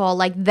practical.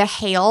 Like the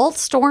hail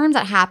storm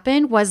that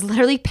happened was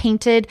literally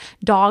painted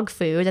dog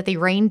food that they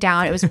rained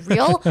down. It was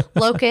real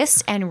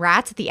locusts and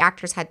rats that the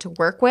actors had to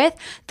work with.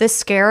 The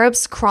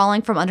scarabs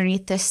crawling from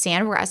underneath the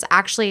sand were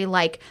actually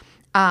like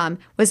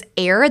was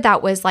air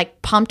that was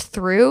like pumped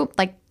through,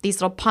 like these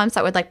little pumps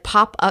that would like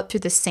pop up through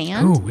the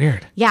sand. Ooh,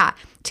 weird. Yeah,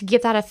 to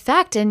give that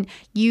effect. And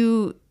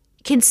you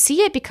can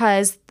see it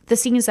because the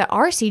scenes that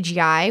are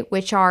CGI,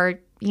 which are,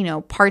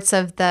 parts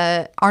of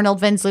the Arnold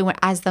Winslow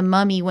as the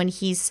mummy when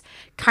he's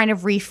kind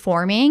of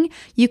reforming,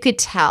 you could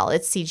tell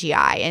it's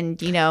CGI.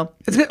 And,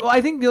 It's good. Well,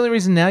 I think the only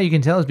reason now you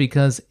can tell is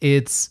because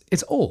it's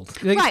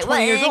old. Like right, it's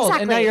 20 years old.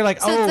 And now you're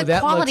like, so oh, the that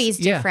quality looks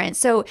is different.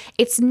 So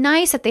it's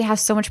nice that they have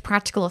so much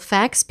practical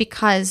effects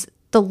because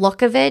the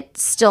look of it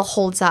still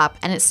holds up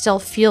and it still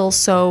feels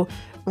so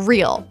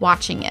real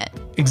watching it.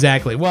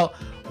 Exactly. Well,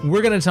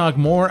 we're going to talk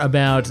more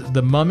about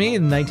The Mummy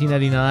in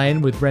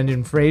 1999 with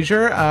Brendan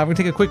Fraser. We're going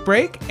to take a quick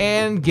break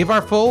and give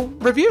our full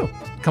review.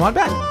 Come on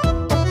back.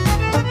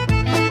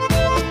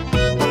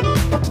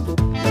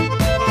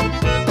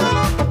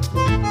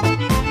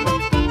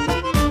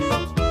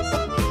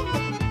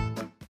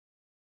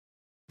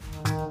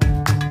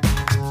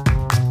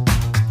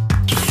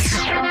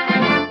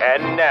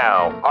 And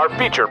now, our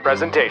feature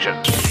presentation.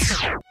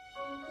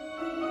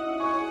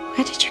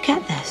 Where did you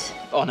get this?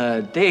 On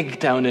a dig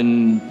down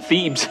in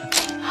Thebes.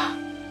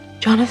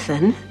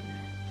 Jonathan,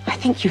 I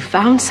think you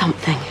found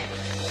something.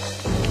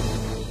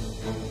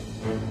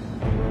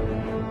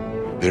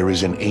 There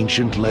is an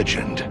ancient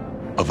legend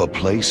of a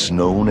place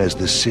known as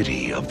the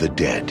City of the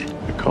Dead.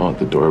 They call it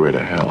the doorway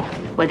to hell.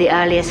 Where the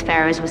earliest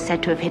pharaohs were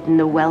said to have hidden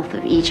the wealth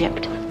of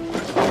Egypt.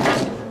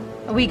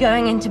 Are we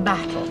going into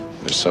battle?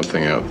 There's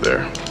something out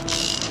there.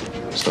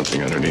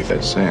 Something underneath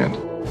that sand.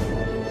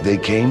 They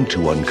came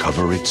to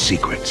uncover its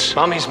secrets.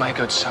 Mummies, my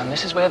good son.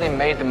 This is where they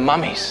made the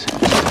mummies.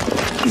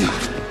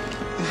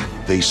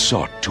 They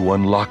sought to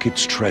unlock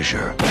its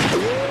treasure.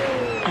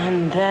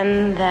 And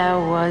then there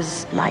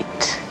was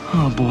light.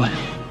 Oh, boy.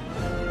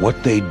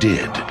 What they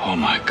did Oh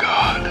my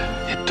God.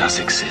 It does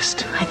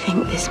exist. I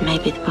think this may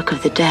be the Book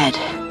of the Dead.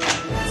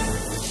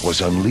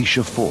 was unleash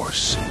a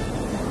force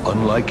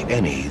unlike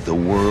any the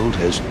world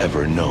has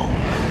ever known.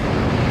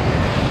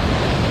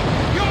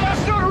 You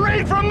must not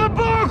read from the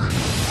book!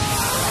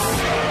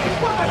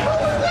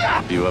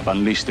 You have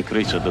unleashed a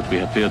creature that we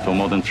have feared for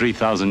more than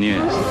 3,000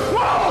 years.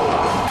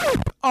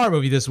 Our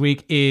movie this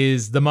week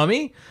is The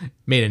Mummy,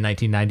 made in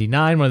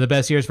 1999, one of the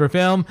best years for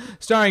film,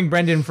 starring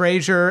Brendan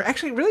Fraser.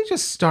 Actually, really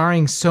just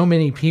starring so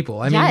many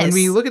people. I mean, when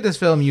we look at this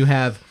film, you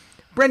have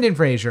Brendan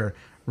Fraser,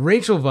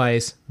 Rachel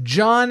Weisz,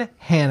 John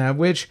Hannah,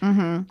 which I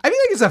feel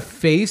like is a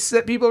face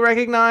that people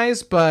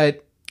recognize,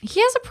 but he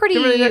has a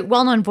pretty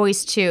well-known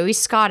voice too. He's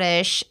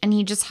Scottish, and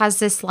he just has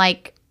this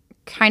like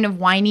kind of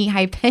whiny,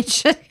 high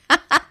pitch.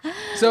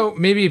 So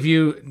maybe if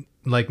you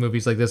like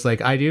movies like this,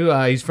 like I do,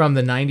 he's from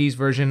the 90s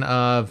version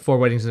of Four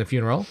Weddings and a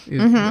Funeral. He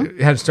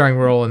had a starring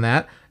role in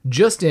that.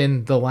 Just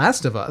in The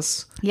Last of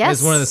Us. Yes.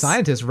 As one of the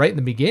scientists right in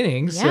the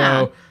beginning. Yeah.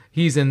 So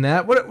he's in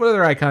that. What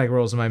other iconic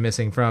roles am I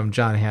missing from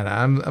John Hannah?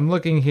 I'm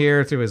looking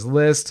here through his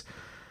list.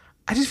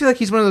 I just feel like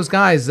he's one of those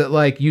guys that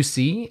like you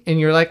see and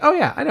you're like, oh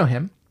yeah, I know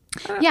him.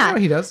 I know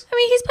what he does. I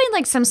mean, he's played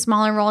like some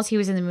smaller roles. He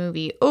was in the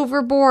movie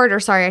Overboard, or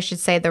sorry, I should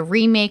say the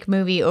remake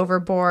movie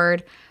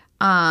Overboard.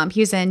 He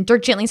was in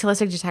Dirk Gently's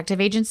Holistic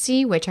Detective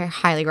Agency, which I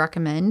highly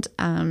recommend.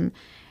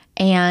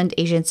 And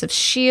Agents of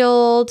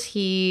S.H.I.E.L.D.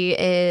 He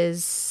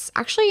is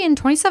actually in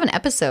 27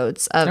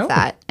 episodes of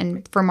that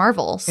and for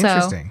Marvel. So,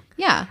 Interesting.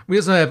 Yeah. We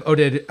also have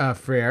Oded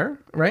Frere,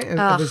 right?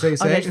 That's what you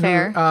say. Oded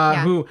Frere,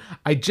 Who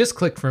I just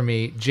clicked for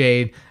me,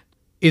 Jade,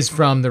 is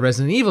from the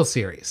Resident Evil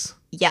series.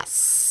 Yes.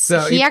 So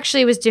he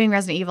actually was doing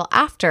Resident Evil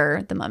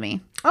after The Mummy.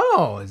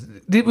 Oh,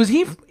 was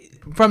he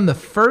from the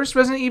first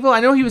Resident Evil? I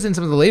know he was in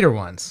some of the later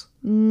ones.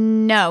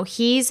 No,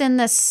 he's in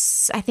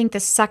this. I think the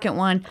second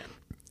one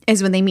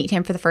is when they meet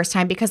him for the first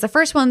time, because the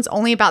first one's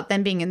only about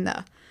them being in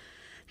the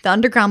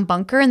underground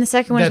bunker, and the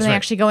second one is when they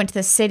actually go into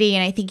the city.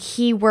 And I think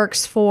he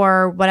works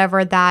for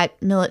whatever that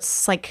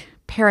like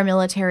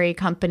paramilitary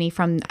company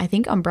from, I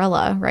think,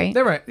 Umbrella, right?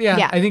 They're right.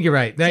 Yeah, I think you're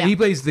right. Now, Yeah. he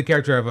plays the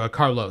character of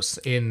Carlos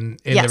in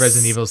the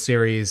Resident Evil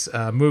series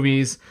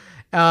movies.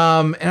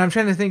 And I'm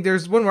trying to think.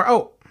 There's one more.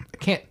 Oh, I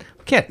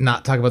can't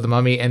not talk about The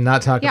Mummy and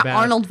not talk about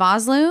Arnold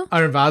Vosloo.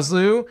 Arnold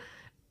Vosloo.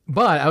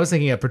 But I was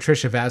thinking of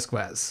Patricia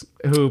Vasquez,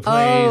 who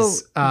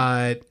plays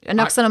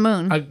Nux on a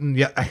Moon.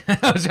 yeah,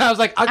 I was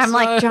like, I'm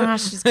like,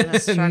 Josh is gonna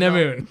struggle.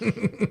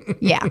 Namoon.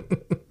 Yeah.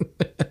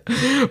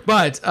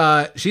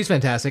 But she's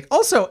fantastic.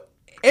 Also,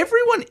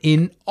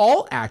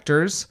 all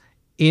actors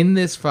in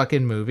this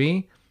fucking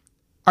movie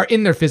are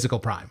in their physical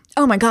prime.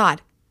 Oh my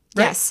God.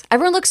 Right? Yes.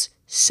 Everyone looks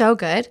so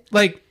good.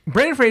 Like,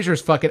 Brendan Fraser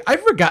is fucking... I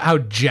forgot how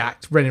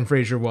jacked Brendan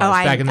Fraser was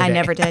back in the day. I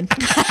never did.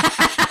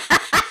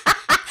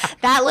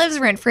 That lives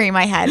rent-free in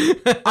my head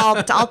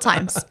all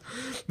times.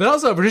 But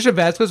also, Patricia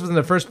Vasquez within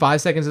the first 5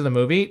 seconds of the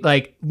movie,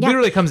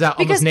 literally comes out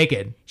almost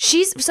naked.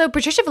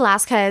 Patricia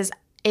Velasquez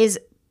is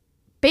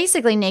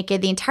basically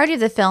naked the entirety of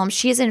the film.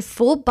 She is in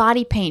full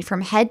body paint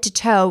from head to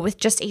toe with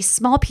just a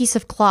small piece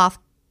of cloth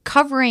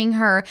covering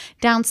her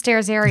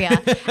downstairs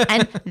area.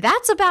 And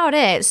that's about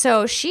it.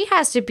 So she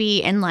has to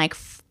be in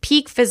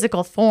peak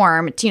physical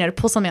form to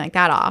pull something like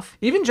that off.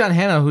 Even John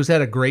Hannah, who's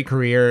had a great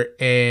career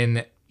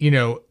in...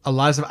 a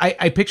lot of stuff.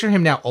 I picture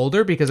him now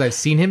older because I've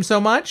seen him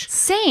so much.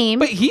 Same.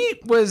 But he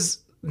was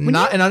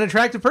not an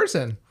unattractive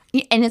person.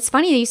 And it's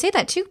funny that you say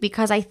that too,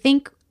 because I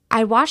think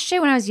I watched it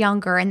when I was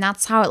younger and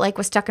that's how it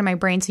was stuck in my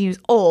brain. So he was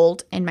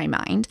old in my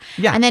mind.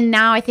 Yeah. And then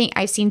now I think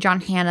I've seen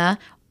John Hannah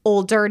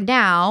older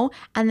now.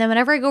 And then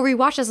whenever I go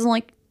rewatch this, I'm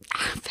like,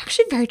 I'm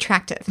actually very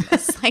attractive.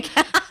 It's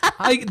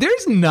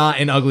there's not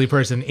an ugly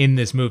person in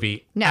this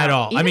movie at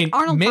all. Even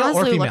Arnold male or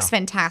Bosley female. looks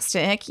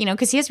fantastic,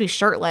 because he has to be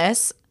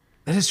shirtless.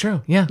 That is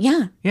true. Yeah.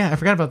 Yeah. Yeah, I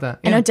forgot about that.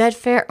 Yeah. And Oded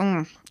Fair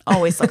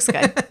always looks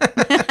good.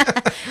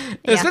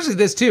 Especially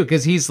this too,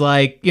 because he's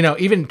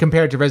even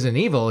compared to Resident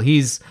Evil,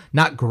 he's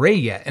not gray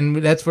yet. And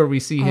that's where we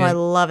see him. Oh, I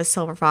love a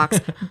silver fox.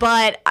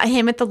 But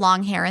him with the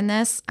long hair in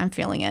this, I'm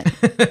feeling it.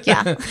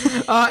 Yeah.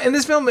 And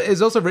this film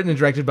is also written and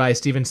directed by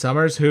Stephen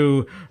Sommers,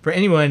 who, for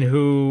anyone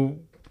who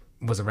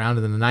was around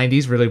in the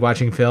 90s really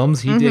watching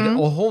films, he did a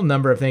whole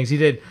number of things. He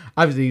did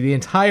obviously the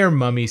entire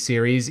Mummy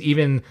series,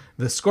 even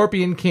the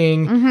Scorpion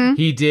King.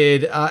 He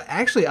did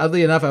actually,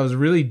 oddly enough, I was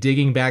really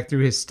digging back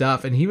through his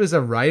stuff, and he was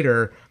a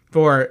writer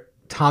for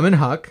Tom and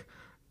Huck,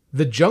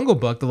 The Jungle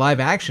Book, the live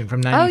action from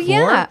 94. Oh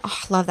yeah,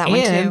 I love that one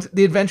too. And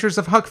The Adventures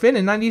of Huck Finn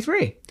in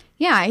 93.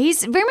 Yeah,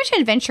 he's very much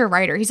an adventure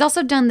writer. He's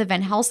also done the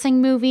Van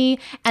Helsing movie,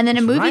 and then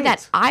a movie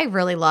that I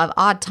really love,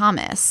 Odd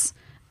Thomas.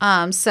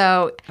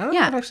 So I don't know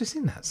if I've actually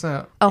seen that.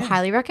 So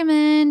highly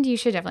recommend. You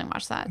should definitely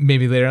watch that.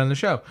 Maybe later on the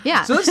show.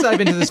 Yeah. So let's dive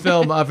into this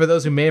film. For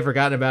those who may have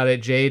forgotten about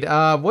it, Jade,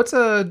 what's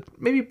a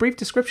maybe brief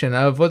description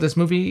of what this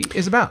movie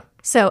is about?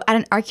 So, at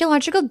an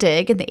archaeological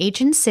dig in the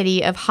ancient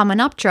city of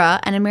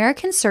Hamunaptra, an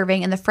American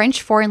serving in the French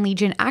Foreign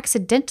Legion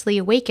accidentally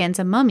awakens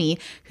a mummy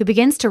who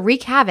begins to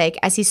wreak havoc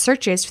as he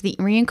searches for the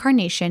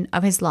reincarnation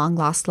of his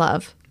long-lost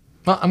love.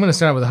 Well, I'm going to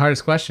start out with the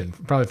hardest question,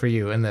 probably for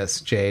you in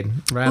this, Jade,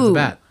 right off the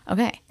bat.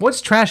 Okay.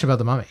 What's trash about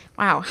the Mummy?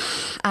 Wow.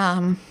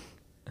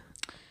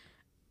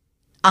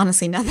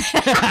 Honestly, nothing.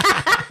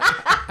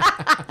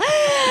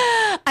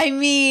 I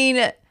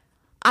mean,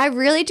 I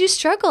really do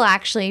struggle,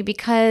 actually,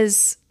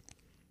 because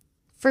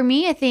for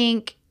me, I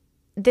think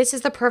this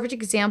is the perfect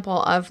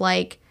example of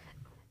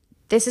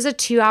this is a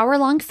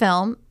 2-hour-long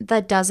film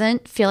that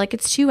doesn't feel like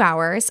it's 2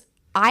 hours.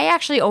 I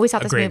actually always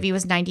thought this movie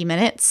was 90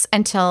 minutes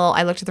until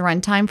I looked at the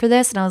runtime for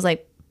this, and I was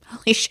like,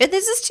 holy shit,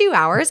 this is 2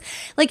 hours.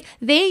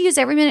 They use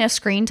every minute of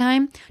screen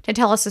time to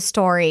tell us a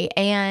story.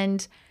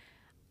 And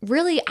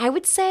really, I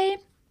would say,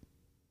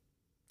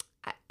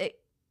 I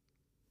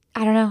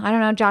don't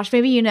know, Josh,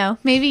 maybe you know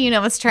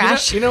what's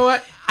trash. You know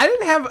what? I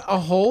didn't have a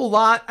whole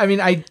lot. I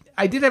mean, I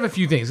did have a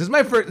few things. This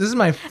is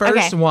my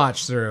first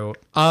watch through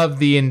of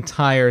the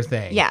entire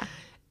thing. Yeah.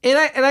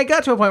 And I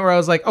got to a point where I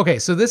was like, okay,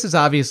 so this is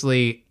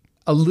obviously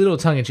a little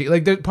tongue in cheek.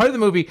 Part of the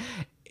movie,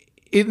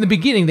 in the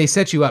beginning, they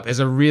set you up as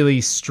a really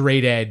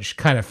straight edge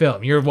kind of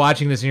film. You're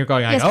watching this and you're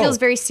going, it feels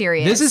very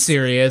serious. This is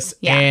serious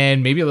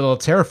and maybe a little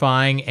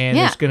terrifying, and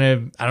there's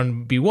gonna, I don't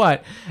know, be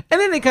what. And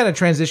then they kind of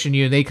transition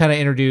you. They kind of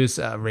introduce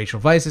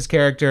Rachel Weisz's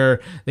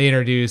character. They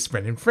introduce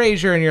Brendan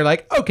Fraser, and you're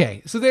like,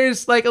 okay, so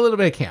there's a little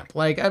bit of camp.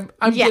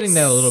 I'm getting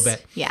that a little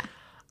bit. Yeah.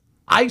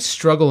 I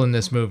struggle in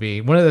this movie.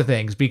 One of the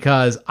things,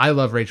 because I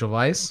love Rachel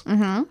Weisz.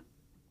 Mm-hmm.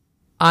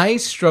 I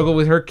struggle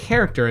with her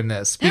character in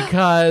this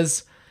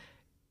because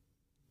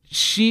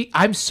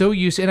I'm so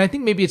used to, and I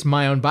think maybe it's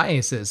my own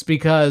biases,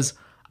 because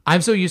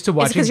I'm so used to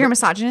watching. Is it because you're a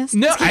misogynist?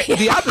 No,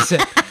 the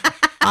opposite.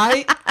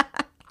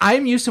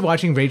 I'm used to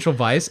watching Rachel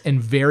Weisz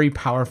in very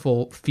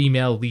powerful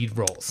female lead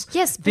roles.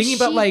 Yes, but thinking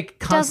about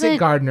Constant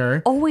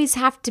Gardner. Always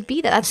have to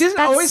be that. She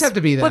doesn't always have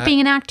to be that. What being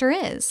an actor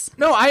is.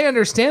 No, I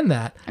understand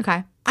that.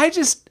 Okay. I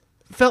just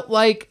felt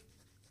like,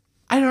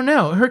 I don't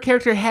know, her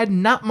character had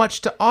not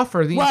much to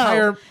offer the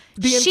entire.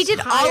 She did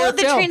all of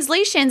the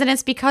translations, and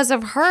it's because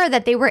of her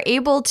that they were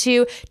able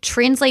to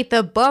translate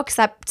the books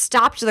that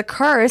stopped the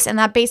curse and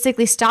that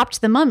basically stopped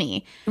the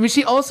mummy. I mean,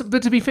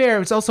 but to be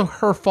fair, it's also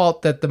her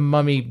fault that the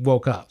mummy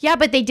woke up. Yeah,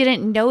 but they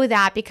didn't know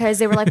that because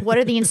they were like, what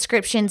do the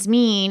inscriptions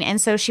mean? And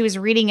so she was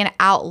reading it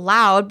out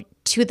loud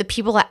to the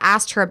people that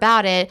asked her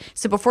about it.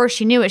 So before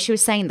she knew it, she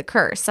was saying the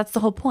curse. That's the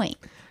whole point.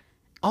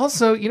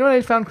 Also, you know what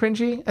I found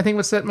cringy? I think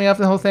what set me off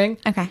the whole thing?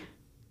 Okay.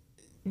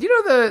 You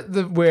know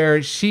the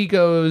where she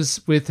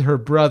goes with her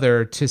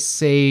brother to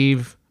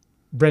save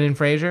Brendan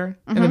Fraser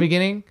in the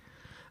beginning?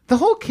 The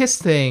whole kiss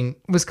thing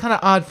was kind of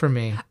odd for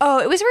me. Oh,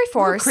 it was very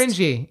forced.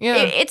 Cringy. Yeah.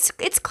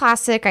 It's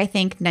classic, I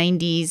think,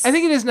 90s. I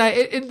think it is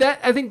nice.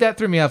 I think that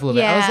threw me off a little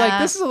bit. I was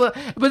like, this is a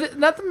little, but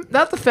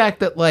not the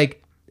fact that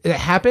like it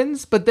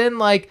happens, but then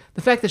like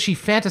the fact that she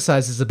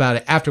fantasizes about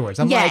it afterwards.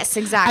 I'm like,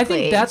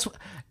 exactly. I think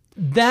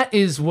that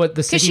is what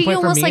the sticking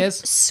point for me is.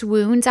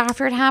 Swoons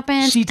after it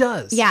happens. She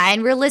does. Yeah,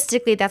 and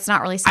realistically, that's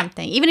not really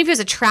something. Even if he was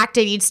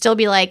attractive, you'd still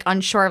be like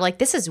unsure of like,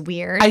 this is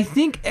weird. I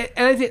think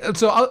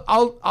so.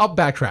 I'll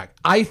backtrack.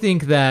 I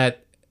think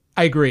that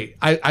I agree.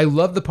 I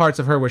love the parts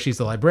of her where she's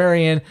the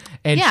librarian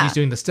and she's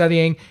doing the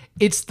studying.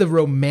 It's the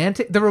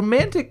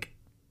romantic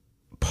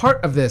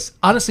part of this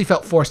honestly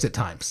felt forced at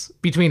times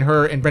between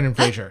her and Brendan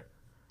Fraser.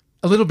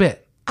 A little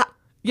bit.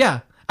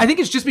 Yeah. I think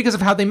it's just because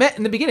of how they met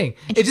in the beginning.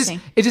 It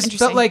just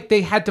felt like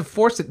they had to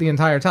force it the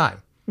entire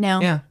time. No,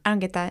 I don't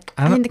get that.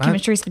 I think the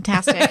chemistry is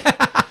fantastic.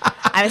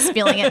 I was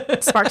feeling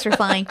it. Sparks were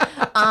flying.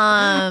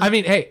 I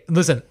mean, hey,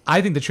 listen.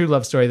 I think the true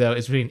love story though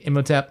is between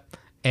Imhotep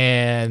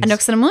and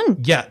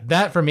Anck-su-namun. Yeah,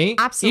 that for me.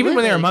 Absolutely. Even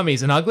when they were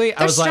mummies and ugly,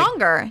 I was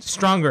stronger. Like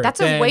stronger. That's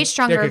a way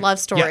stronger love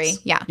story.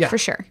 Yes. Yeah, for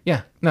sure.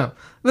 Yeah, no.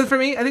 But for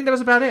me, I think that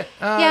was about it.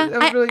 And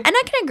I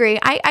can agree.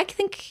 I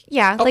think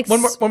like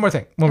one more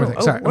thing.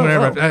 Sorry, I'm gonna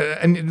interrupt.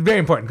 And very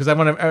important because I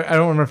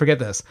don't want to forget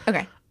this.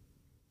 Okay.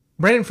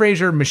 Brendan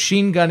Fraser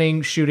machine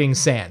gunning shooting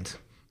sand.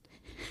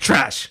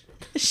 Trash.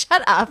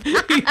 Shut up.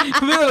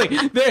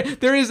 Literally,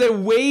 there is a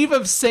wave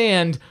of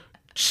sand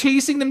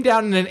chasing them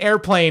down in an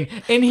airplane,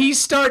 and he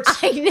starts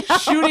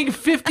shooting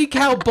 50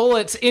 cal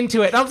bullets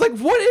into it. And I was like,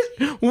 what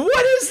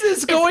is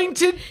this going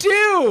to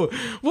do?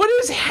 What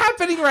is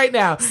happening right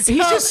now? So,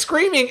 he's just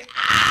screaming,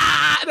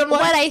 ah! And I'm like,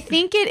 what I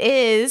think it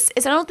is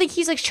I don't think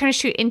he's like trying to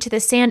shoot into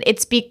the sand.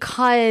 It's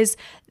because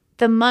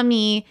the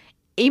mummy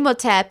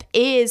Imhotep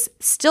is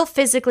still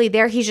physically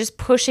there. He's just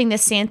pushing the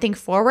sand thing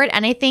forward.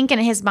 And I think in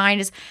his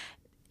mind is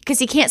because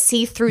he can't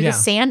see through the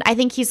sand. I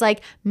think he's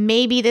like,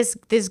 maybe this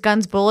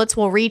gun's bullets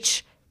will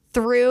reach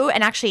through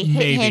and actually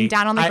hit him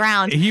down on the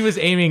ground. He was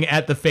aiming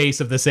at the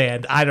face of the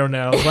sand. I don't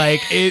know.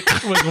 Like, it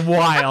was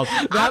wild.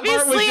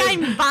 Obviously,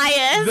 I'm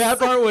biased. That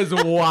part was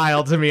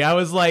wild to me. I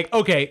was like,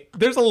 okay,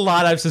 there's a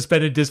lot I've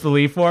suspended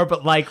disbelief for,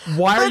 but like,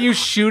 why are you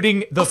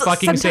shooting the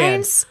fucking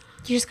sand? Sometimes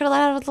you just gotta let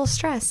out a little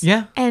stress.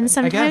 Yeah. And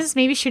sometimes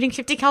maybe shooting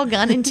 50 cal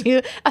gun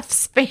into a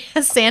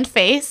sand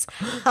face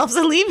helps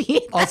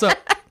alleviate that. Also,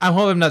 I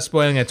hope I'm not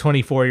spoiling a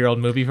 24-year-old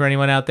movie for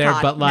anyone out there,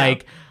 but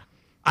like,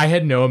 I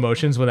had no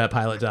emotions when that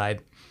pilot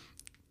died.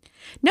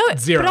 No,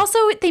 Zero. But also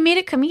they made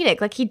it comedic.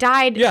 Like he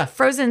died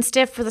frozen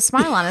stiff with a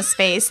smile on his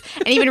face.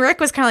 And even Rick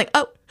was kind of like,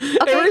 oh,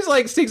 okay. Everybody's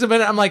like, takes a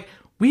minute. I'm like,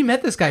 we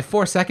met this guy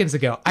 4 seconds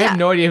ago. I have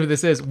no idea who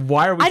this is.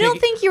 Why are we I don't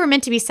think you were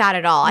meant to be sad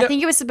at all. No. I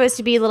think it was supposed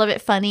to be a little bit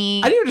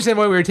funny. I didn't understand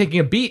why we were taking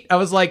a beat. I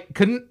was like,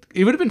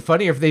 it would have been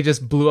funnier if they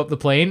just blew up the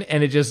plane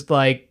and it just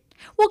like,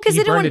 well, because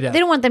they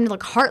don't want them to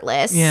look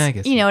heartless. Yeah, I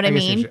guess. You know what I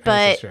mean?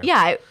 But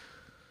yeah,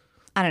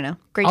 I don't know.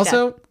 Great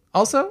death.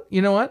 Also,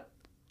 you know what?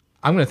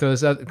 I'm going to throw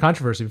this out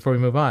controversy before we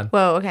move on.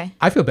 Whoa, okay.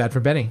 I feel bad for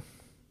Benny.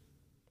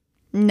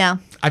 No.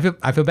 I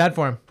feel bad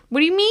for him. What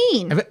do you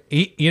mean?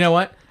 You know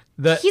what?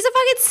 He's a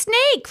fucking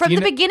snake from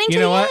the beginning to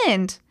the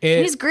end.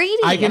 He's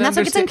greedy, and that's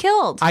what gets him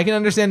killed. I can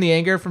understand the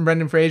anger from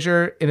Brendan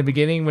Fraser in the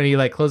beginning when he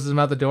like closes him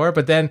out the door,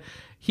 but then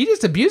he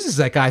just abuses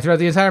that guy throughout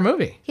the entire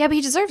movie. Yeah, but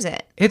he deserves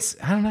it.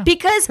 I don't know.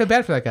 Because I feel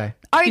bad for that guy.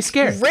 He's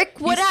scared. Rick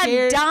would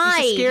have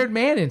died. He's a scared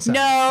man inside.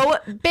 No,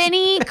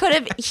 Benny could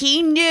have.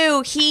 He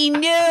knew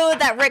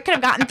that Rick could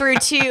have gotten through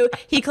too.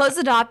 He closed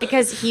it off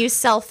because he was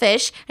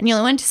selfish and he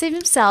only wanted to save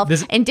himself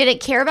and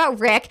didn't care about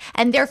Rick,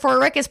 and therefore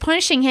Rick is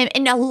punishing him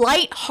in a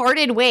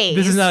light-hearted way.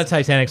 This is not a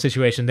Titanic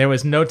situation. There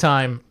was no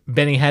time.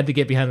 Benny had to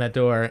get behind that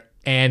door.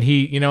 And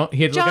he had to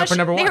look out for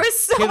number one. There was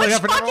so much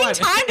fucking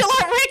time to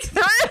let Rick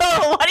through.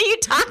 What are you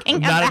talking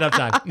about? Not enough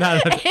time.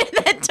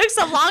 It took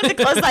so long to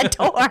close that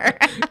door.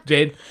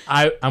 Jade,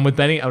 I'm with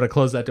Benny. I would have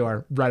closed that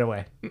door right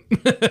away.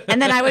 And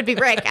then I would be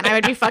Rick, and I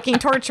would be fucking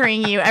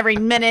torturing you every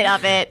minute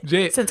of it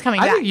Jade, since coming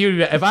back. I think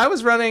if I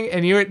was running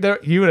and you were there,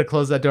 you would have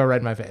closed that door right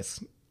in my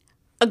face.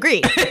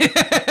 Agreed.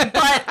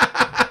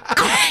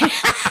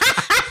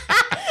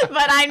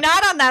 But I'm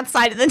not on that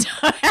side of the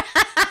door.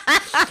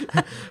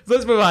 So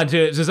let's move on to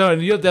it. So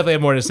you'll definitely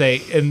have more to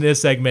say in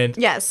this segment.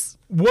 Yes.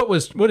 What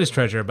is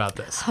treasure about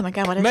this? Oh my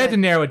God, what is it? I have to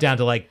narrow it down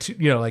to like two,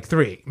 like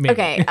three. Maybe.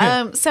 Okay.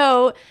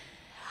 So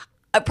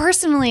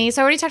personally,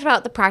 so I already talked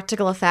about the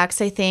practical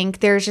effects. I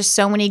think there's just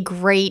so many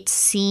great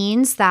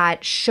scenes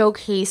that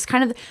showcase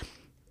kind of.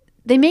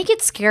 They make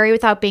it scary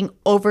without being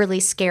overly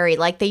scary.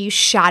 Like they use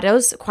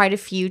shadows quite a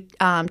few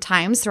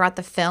times throughout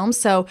the film.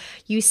 So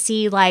you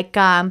see like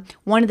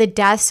one of the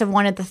deaths of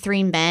one of the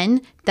three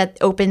men that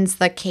opens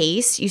the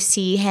case. You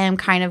see him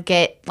kind of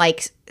get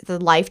like the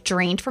life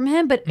drained from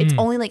him, but it's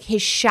only like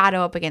his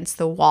shadow up against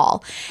the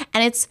wall.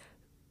 And it's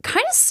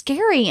kind of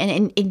scary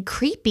and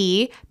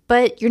creepy,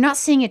 but you're not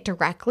seeing it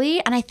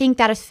directly. And I think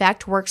that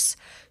effect works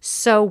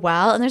so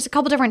well. And there's a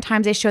couple different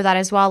times they show that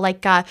as well.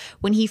 Like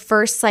when he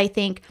first, I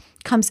think,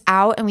 comes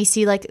out and we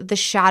see like the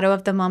shadow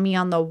of the mummy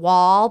on the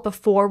wall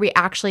before we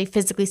actually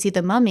physically see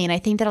the mummy. And I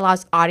think that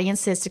allows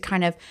audiences to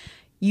kind of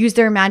use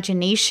their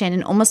imagination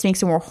and almost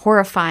makes it more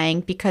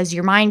horrifying because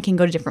your mind can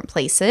go to different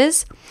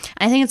places.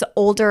 And I think it's an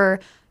older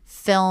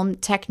film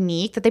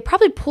technique that they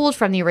probably pulled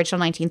from the original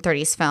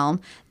 1930s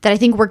film that I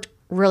think worked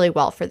really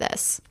well for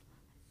this.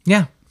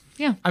 Yeah.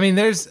 Yeah. I mean,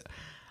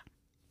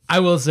 I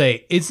will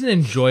say it's an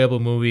enjoyable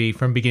movie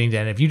from beginning to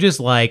end. If you just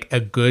like a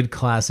good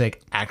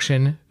classic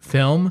action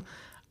film,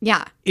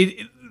 yeah,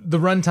 the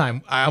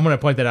runtime, I'm going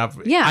to point that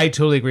out. Yeah. I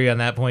totally agree on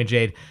that point,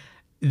 Jade.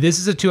 This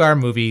is a 2-hour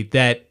movie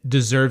that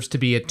deserves to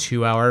be a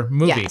 2-hour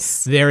movie.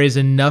 Yes. There is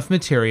enough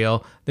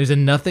material. There's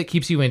enough that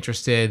keeps you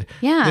interested.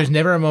 Yeah. There's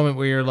never a moment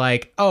where you're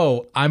like,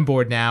 oh, I'm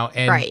bored now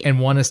and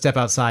want to step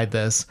outside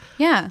this.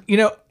 Yeah. You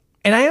know,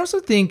 and I also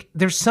think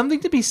there's something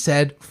to be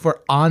said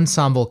for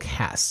ensemble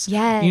casts.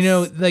 Yes. You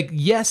know, like,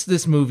 yes,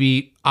 this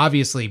movie,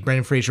 obviously,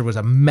 Brendan Fraser was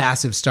a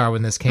massive star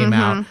when this came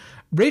out.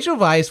 Rachel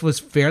Weisz was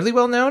fairly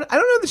well known. I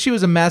don't know that she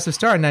was a massive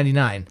star in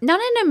 99.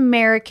 Not in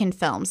American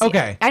films.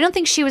 Okay. I don't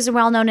think she was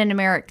well known in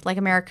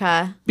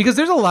America. Because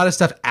there's a lot of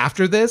stuff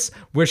after this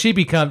where she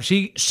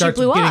starts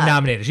blew getting up.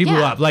 nominated. She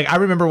blew up. Like, I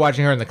remember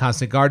watching her in The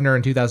Constant Gardener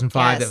in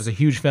 2005. Yes. That was a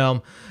huge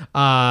film.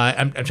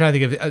 I'm trying to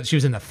think of, she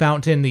was in The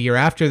Fountain the year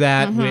after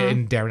that,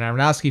 in Darren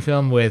Aronofsky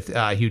film with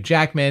Hugh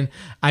Jackman.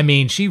 I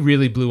mean, she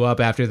really blew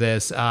up after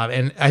this.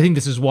 And I think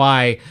this is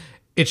why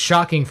it's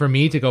shocking for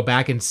me to go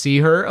back and see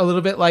her a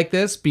little bit like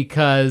this,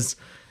 because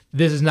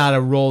this is not a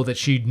role that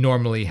she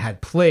normally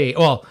had played.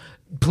 Well,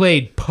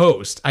 played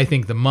post, I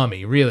think, The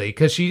Mummy, really,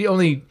 because she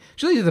only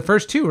did the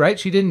first two, right?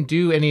 She didn't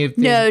do any of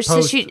the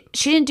so she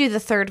didn't do the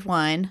third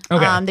one.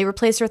 Okay. They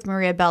replaced her with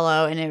Maria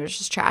Bello, and it was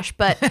just trash.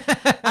 But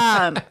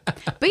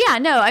yeah,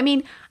 no, I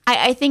mean,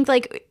 I think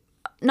like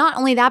not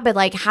only that, but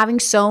like having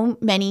so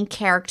many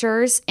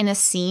characters in a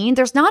scene,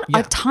 there's not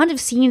a ton of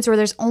scenes where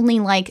there's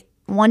only like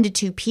 1 to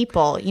 2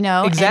 people, you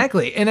know?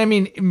 Exactly. And I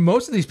mean,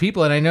 most of these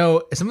people, and I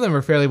know some of them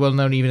are fairly well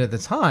known even at the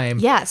time,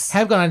 yes,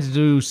 have gone on to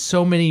do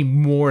so many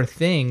more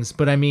things.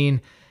 But I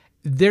mean,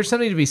 there's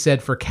something to be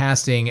said for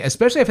casting,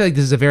 especially I feel like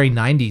this is a very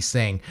 90s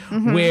thing,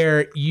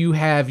 where you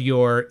have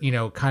your, you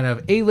know, kind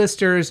of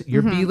A-listers,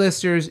 your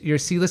B-listers, your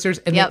C-listers,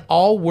 and they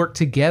all work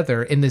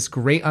together in this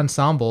great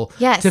ensemble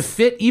to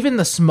fit even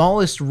the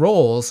smallest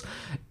roles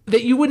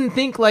that you wouldn't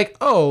think like,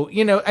 oh,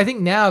 you know, I think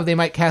now they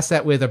might cast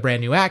that with a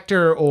brand new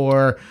actor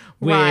or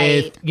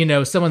with, you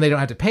know, someone they don't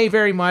have to pay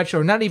very much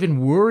or not even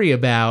worry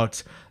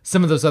about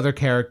some of those other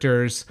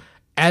characters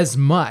as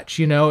much,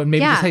 you know, and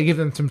maybe just give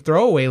them some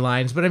throwaway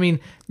lines. But I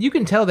mean, you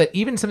can tell that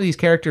even some of these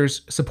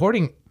characters,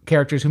 supporting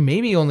characters who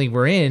maybe only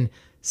were in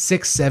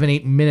 6, 7,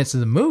 8 minutes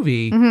of the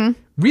movie,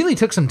 really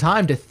took some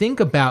time to think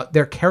about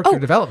their character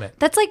development.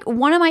 That's like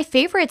one of my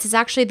favorites is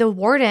actually the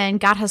warden,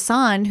 Gad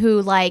Hassan,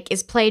 who like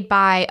is played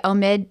by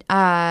Omid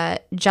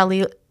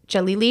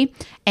Jalili.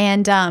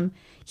 And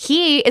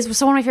he is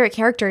so one of my favorite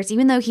characters,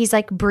 even though he's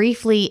like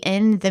briefly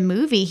in the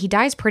movie. He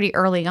dies pretty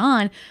early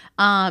on.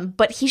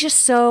 But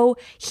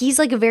he's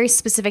like a very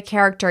specific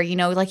character, you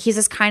know, like he's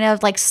this kind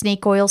of like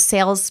snake oil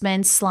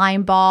salesman,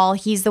 slime ball.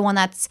 He's the one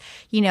that's,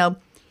 you know,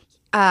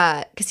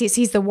 because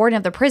he's the warden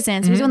of the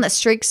prison. So he's the one that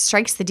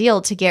strikes the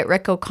deal to get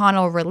Rick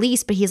O'Connell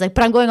released. But he's like,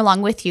 but I'm going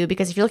along with you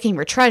because if you're looking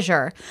for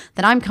treasure,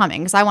 then I'm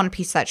coming because I want a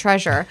piece of that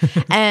treasure.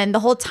 And the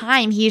whole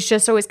time he's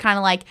just always kind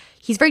of like,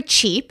 he's very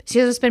cheap. So he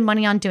doesn't spend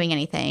money on doing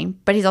anything,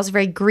 but he's also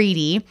very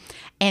greedy.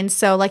 And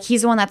so like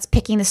he's the one that's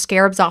picking the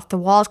scarabs off the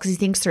walls because he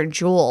thinks they're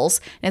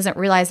jewels and doesn't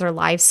realize they're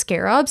live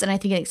scarabs. And I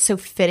think it's so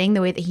fitting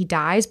the way that he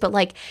dies. But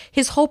like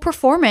his whole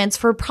performance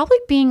for probably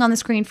being on the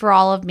screen for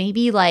all of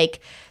maybe like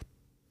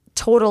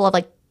total of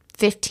like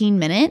 15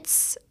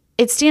 minutes,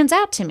 it stands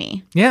out to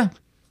me. Yeah.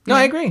 No,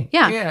 I agree.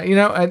 Yeah. Yeah. You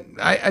know,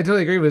 I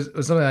totally agree with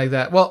something like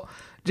that. Well,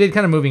 Jade,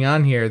 kind of moving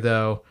on here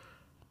though,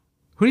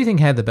 who do you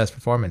think had the best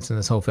performance in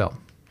this whole film?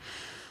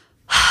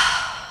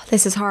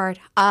 This is hard.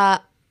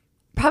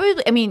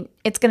 Probably, I mean,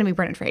 it's going to be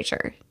Brendan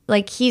Fraser.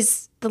 Like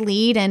he's the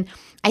lead and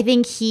I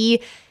think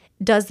he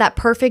does that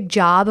perfect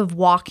job of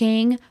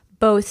walking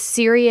both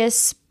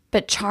serious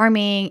but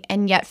charming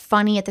and yet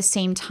funny at the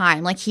same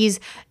time. Like he's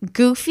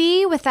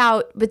goofy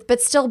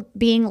but still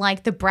being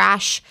like the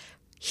brash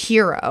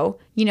hero,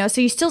 you know?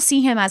 So you still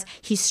see him as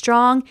he's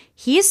strong,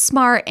 he is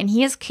smart, and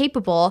he is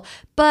capable,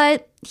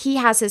 but he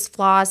has his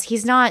flaws.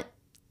 He's not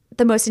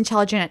the most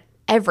intelligent at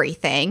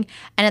everything.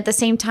 And at the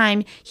same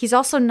time, he's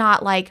also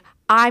not like,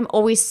 I'm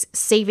always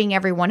saving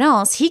everyone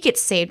else. He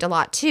gets saved a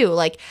lot too.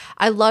 Like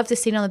I love the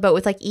scene on the boat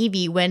with like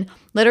Evie when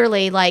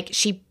literally like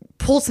she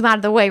pulls him out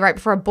of the way right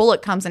before a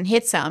bullet comes and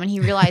hits him. And he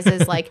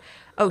realizes like,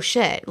 oh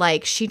shit,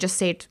 like she just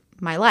saved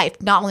my life.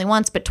 Not only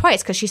once, but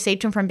twice, because she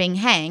saved him from being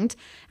hanged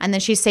and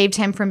then she saved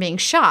him from being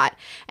shot.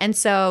 And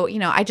so, you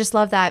know, I just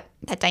love that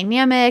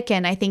dynamic.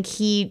 And I think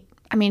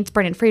it's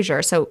Brendan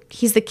Fraser. So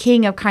he's the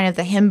king of kind of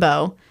the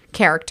himbo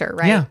character,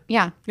 right?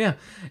 Yeah.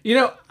 You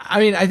know, I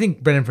mean, I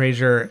think Brendan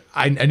Fraser,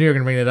 I knew you were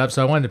going to bring that up,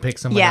 so I wanted to pick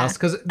someone else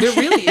because there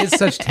really is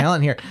such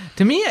talent here.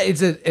 To me,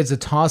 it's a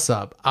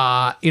toss-up.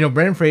 You know,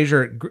 Brendan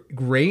Fraser,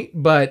 great,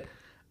 but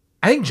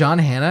I think John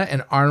Hannah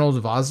and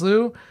Arnold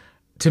Vosloo,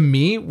 to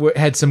me,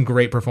 had some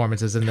great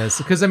performances in this.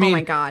 Because, I mean, oh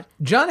my God.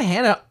 John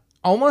Hannah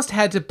almost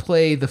had to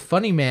play the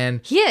funny man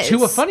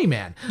to a funny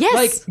man. Yes.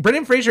 Like,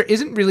 Brendan Fraser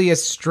isn't really a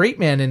straight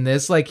man in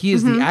this. Like, he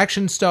is the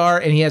action star,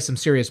 and he has some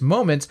serious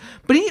moments.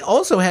 But he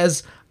also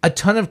has a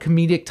ton of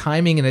comedic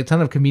timing and a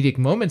ton of comedic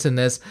moments in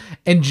this.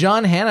 And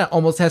John Hannah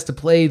almost has to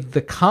play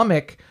the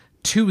comic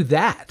to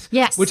that.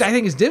 Yes. Which I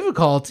think is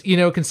difficult,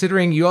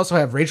 considering you also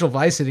have Rachel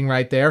Weisz sitting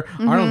right there,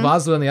 Arnold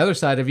Vosloo on the other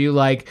side of you.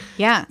 Like,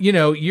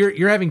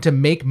 you're having to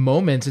make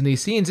moments in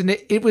these scenes. And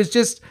it was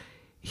just,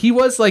 he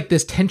was like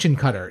this tension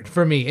cutter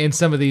for me in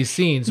some of these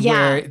scenes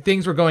where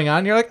things were going on.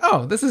 And you're like,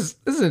 oh, this is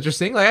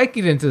interesting. Like, I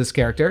can get into this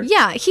character.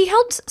 Yeah. He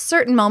helped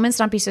certain moments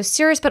not be so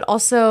serious, but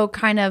also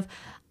kind of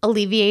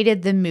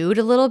alleviated the mood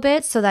a little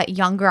bit so that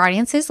younger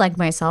audiences like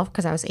myself,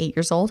 because I was 8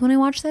 years old when I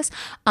watched this,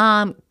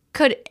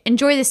 could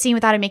enjoy the scene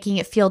without it making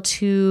it feel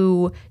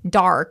too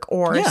dark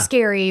or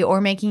scary or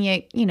making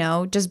it,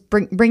 just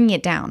bringing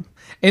it down.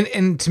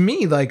 And to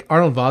me, like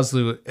Arnold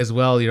Vosloo as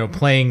well,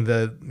 playing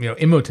the,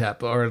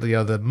 Imhotep or,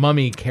 the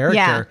mummy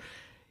character,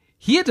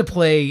 he had to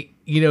play,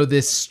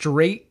 this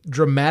straight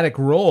dramatic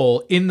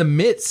role in the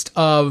midst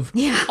of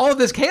all of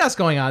this chaos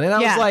going on. And I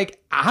was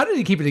like, how did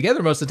he keep it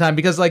together most of the time?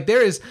 Because like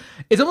it's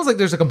almost like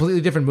there's a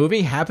completely different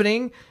movie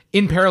happening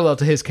in parallel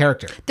to his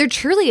character. There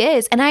truly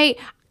is. And I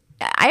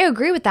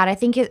agree with that. I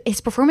think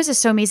his performance is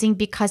so amazing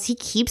because he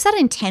keeps that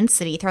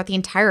intensity throughout the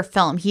entire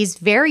film. He's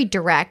very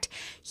direct.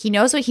 He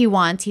knows what he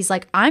wants. He's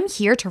like, I'm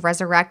here to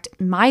resurrect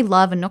my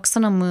love,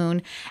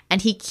 Anck-su-namun.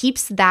 And he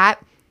keeps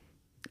that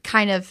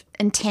kind of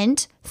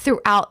intent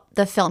throughout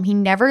the film. He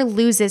never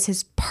loses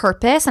his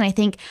purpose. And I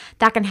think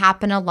that can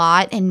happen a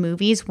lot in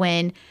movies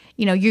when,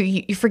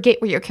 you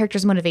forget what your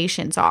character's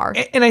motivations are.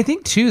 And I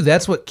think, too,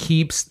 that's what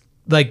keeps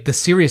like the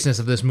seriousness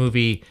of this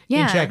movie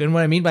in check. And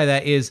what I mean by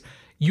that is,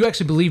 you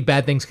actually believe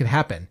bad things can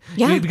happen.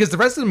 Yeah. Because the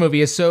rest of the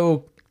movie is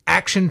so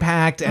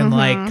action-packed and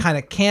like kind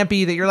of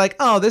campy that you're like,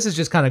 oh, this is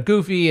just kind of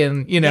goofy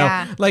and,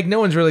 like no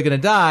one's really going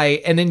to die.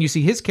 And then you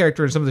see his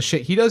character and some of the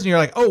shit he does and you're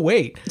like, oh,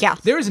 wait. Yeah.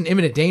 There is an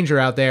imminent danger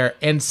out there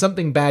and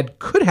something bad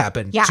could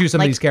happen to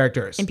some of these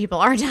characters. And people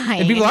are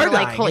dying. And people are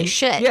dying. Like, holy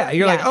shit. Yeah.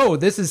 You're like, oh,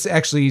 this is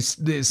actually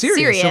serious.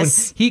 So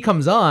when he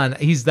comes on,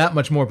 he's that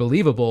much more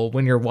believable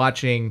when you're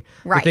watching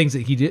the things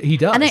that he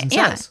does and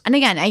says. And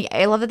again,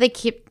 I love that they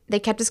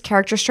kept his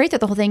character straight through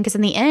the whole thing because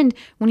in the end,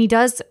 when he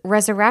does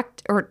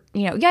resurrect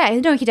he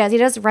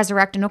does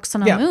resurrect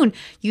Anck-su-namun,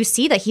 you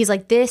see that he's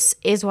like, this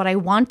is what I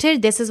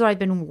wanted. This is what I've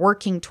been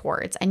working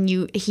towards. And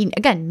he,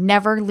 again,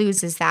 never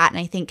loses that. And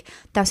I think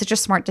that was such a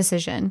smart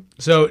decision.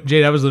 So,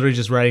 Jade, I was literally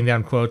just writing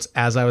down quotes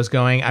as I was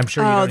going. I'm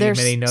sure you don't need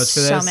many notes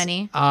for this. So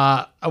many.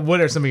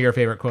 What are some of your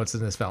favorite quotes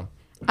in this film?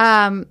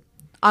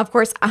 Of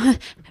course,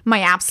 my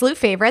absolute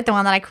favorite, the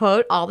one that I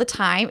quote all the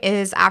time,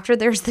 is after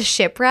there's the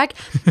shipwreck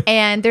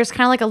and there's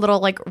kind of like a little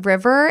like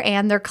river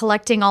and they're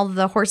collecting all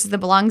the horses and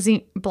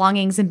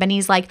belongings and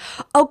Benny's like,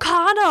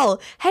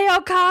 O'Connell, hey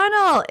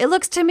O'Connell, it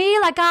looks to me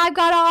like I've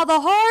got all the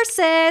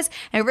horses.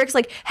 And Rick's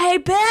like, hey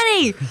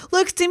Benny,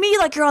 looks to me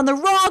like you're on the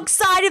wrong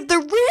side of the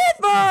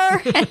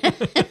river.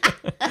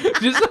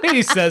 Just the way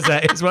he says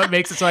that is what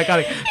makes it so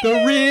iconic.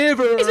 The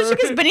river. Especially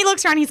because Benny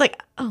looks around and he's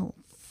like, oh,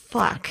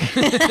 fuck.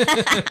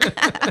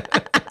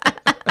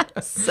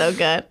 So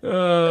good.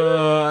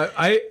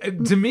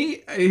 To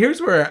me, here's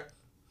where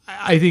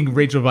I think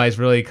Rachel Weisz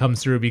really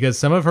comes through because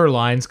some of her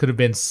lines could have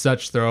been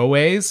such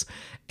throwaways,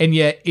 and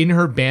yet in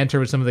her banter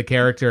with some of the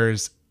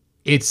characters,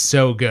 it's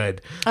so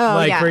good.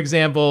 For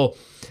example,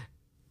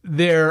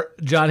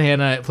 John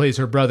Hannah plays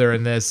her brother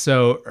in this,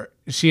 so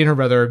she and her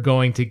brother are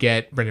going to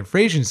get Brendan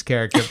Fraser's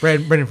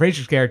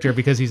character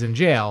because he's in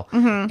jail,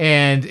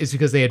 and it's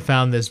because they had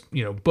found this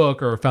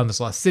book or found this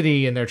lost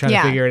city, and they're trying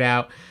to figure it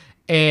out.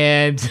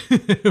 And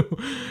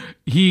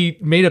he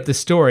made up this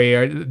story,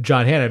 or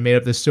John Hannah made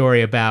up this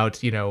story about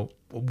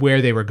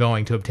where they were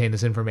going to obtain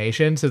this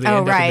information. So they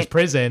end up in this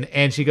prison,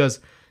 and she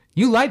goes,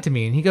 "You lied to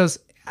me," and he goes,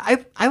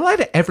 I lie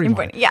to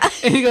everyone. Yeah.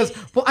 And he goes,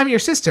 well, I'm your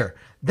sister.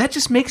 That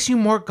just makes you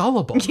more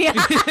gullible. Yeah.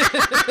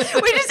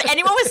 Which is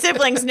anyone with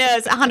siblings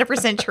knows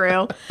 100%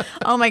 true.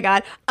 Oh my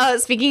God.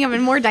 Speaking of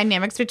more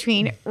dynamics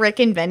between Rick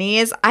and Benny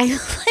is I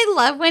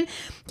love when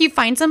Rick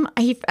finds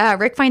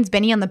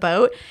Benny on the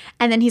boat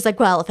and then he's like,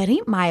 well, if it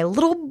ain't my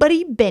little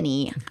buddy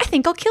Benny, I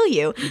think I'll kill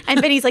you. And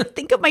Benny's like,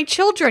 think of my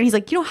children. He's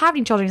like, you don't have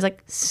any children. He's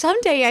like,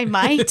 someday I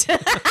might.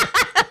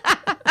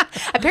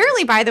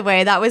 Apparently, by the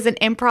way, that was an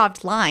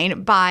improv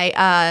line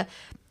by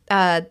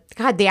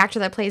the actor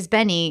that plays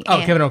Benny.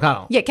 Kevin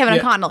O'Connell. Yeah, Kevin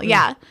O'Connell.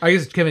 Yeah. I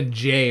guess Kevin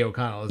J.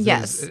 O'Connell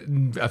is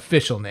his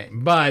official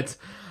name. But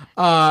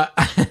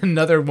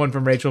another one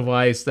from Rachel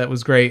Weisz that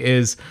was great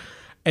is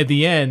at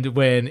the end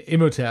when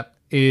Imhotep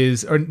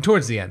is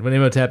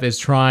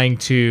trying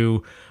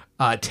to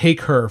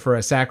take her for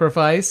a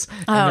sacrifice,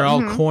 and they're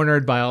all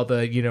cornered by all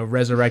the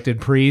resurrected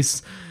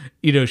priests.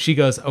 She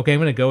goes, okay, I'm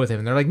going to go with him.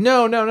 And they're like,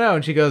 no.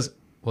 And she goes,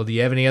 well, do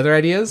you have any other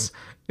ideas?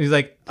 And he's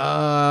like,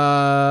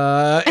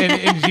 and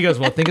she goes,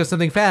 well, think of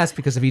something fast,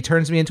 because if he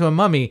turns me into a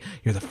mummy,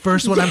 you're the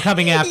first one I'm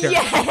coming after.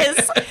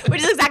 Yes.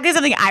 which is exactly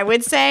something I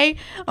would say.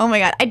 Oh my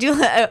God. I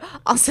do.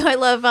 Also, I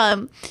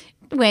love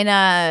when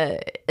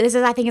this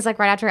is, I think it's like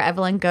right after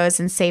Evelyn goes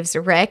and saves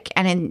Rick,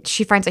 and then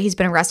she finds out he's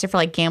been arrested for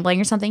like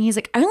gambling or something. He's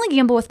like, I only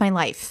gamble with my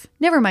life,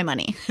 never my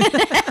money.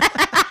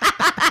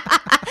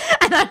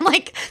 And I'm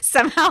like,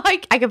 somehow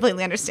I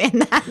completely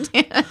understand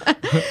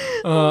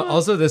that.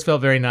 Also, this felt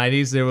very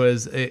 90s.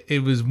 It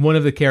was one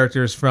of the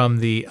characters from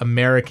the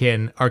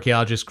American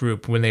archaeologist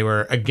group when they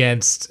were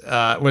against,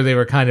 where they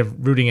were kind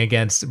of rooting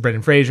against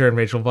Brendan Fraser and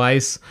Rachel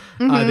Weisz.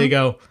 They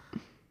go,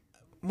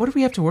 what do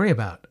we have to worry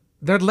about?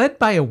 They're led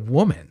by a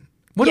woman.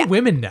 What do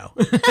women know?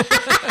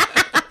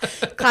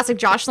 Classic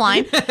Josh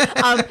line.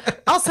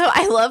 Also,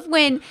 I love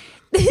when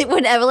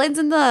Evelyn's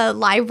in the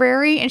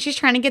library and she's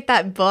trying to get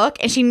that book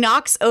and she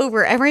knocks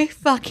over every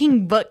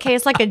fucking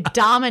bookcase like a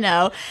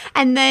domino.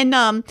 And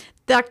then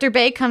Dr.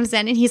 Bay comes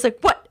in and he's like,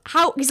 what?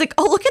 How? He's like,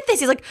 oh, look at this.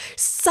 He's like,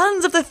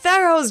 sons of the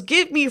pharaohs,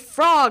 give me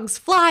frogs,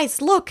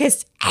 flies,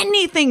 locusts,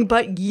 anything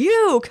but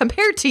you.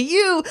 Compared to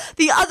you,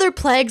 the other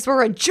plagues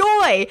were a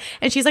joy.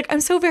 And she's like,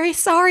 I'm so very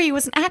sorry. It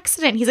was an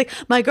accident. He's like,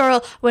 my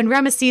girl, when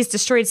Ramesses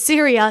destroyed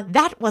Syria,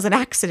 that was an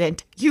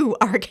accident. You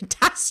are a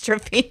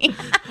catastrophe.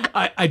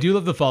 I do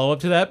love the follow-up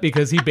to that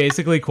because he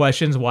basically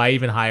questions why he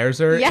even hires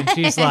her. Yes. And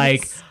she's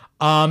like,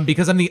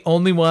 because I'm the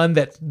only one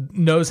that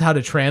knows how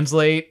to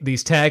translate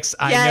these texts.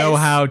 I know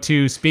how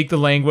to speak the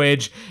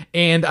language.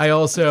 And I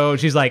also,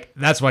 she's like,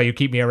 that's why you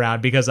keep me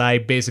around, because I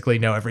basically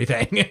know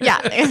everything. Yeah,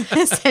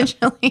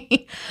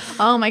 essentially.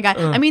 Oh my God.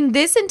 I mean,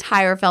 this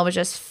entire film is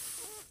just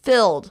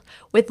filled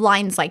with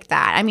lines like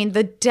that. I mean,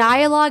 the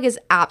dialogue is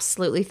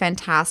absolutely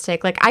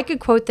fantastic. Like, I could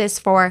quote this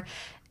for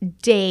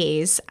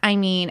days. I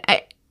mean,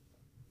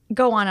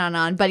 go on and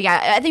on. But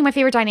yeah, I think my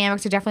favorite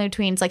dynamics are definitely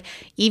between like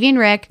Evie and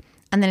Rick,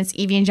 and then it's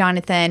Evie and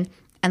Jonathan,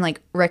 and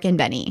like Rick and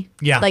Benny.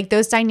 Yeah. Like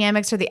those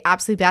dynamics are the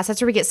absolute best. That's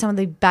where we get some of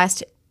the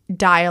best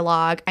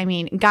dialogue. I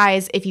mean,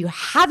 guys, if you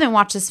haven't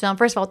watched this film,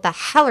 first of all, what the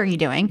hell are you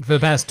doing? For the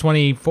past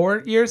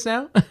 24 years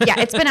now? Yeah,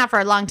 it's been out for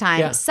a long time.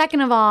 Yeah.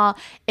 Second of all,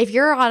 if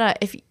you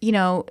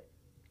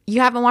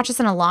haven't watched this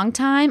in a long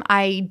time,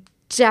 I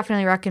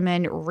definitely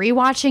recommend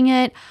rewatching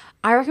it.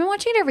 I recommend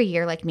watching it every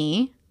year like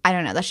me. I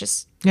don't know. That's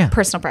just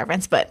personal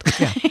preference, but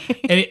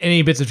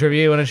any bits of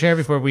trivia you want to share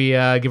before we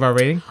give our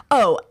rating?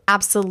 Oh,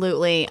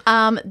 absolutely.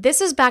 This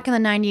is back in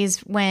the 90s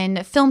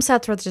when film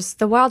sets were just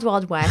the wild,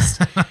 wild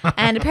west.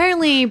 And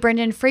apparently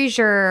Brendan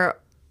Fraser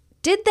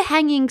did the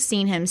hanging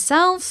scene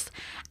himself.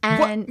 And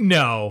what?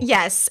 No.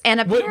 Yes.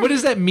 And what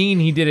does that mean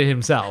he did it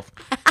himself?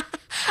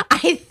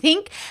 I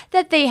think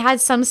that they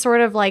had some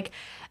sort of like,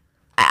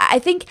 I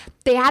think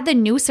they had the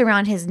noose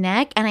around his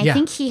neck, and I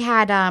think he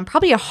had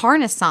probably a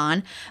harness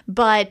on,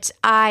 but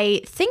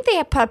I think they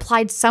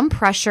applied some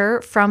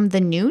pressure from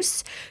the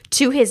noose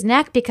to his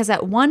neck because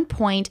at one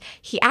point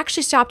he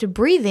actually stopped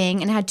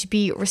breathing and had to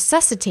be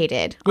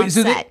resuscitated on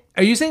set.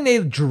 Are you saying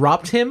they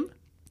dropped him?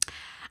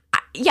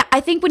 Yeah, I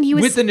think when he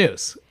was... With the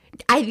noose?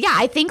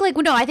 I think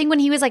when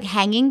he was like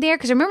hanging there,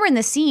 because remember in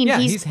the scene,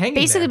 he's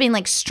basically being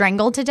like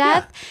strangled to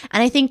death. Yeah.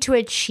 And I think to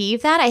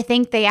achieve that, I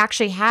think they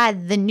actually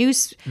had the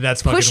noose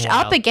pushed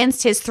up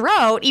against his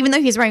throat, even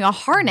though he's wearing a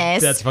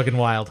harness. That's fucking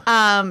wild.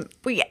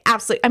 We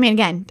absolutely, I mean,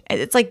 again,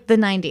 it's like the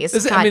 90s.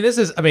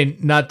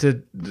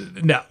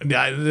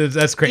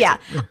 That's crazy. Yeah.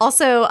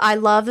 Also, I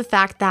love the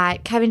fact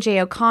that Kevin J.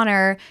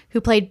 O'Connor,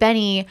 who played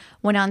Benny,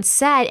 when on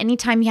set,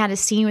 anytime he had a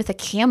scene with a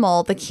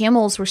camel, the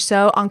camels were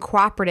so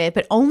uncooperative,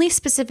 but only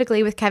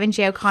specifically with Kevin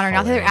J. O'Connor and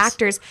other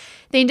actors,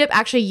 they ended up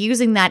actually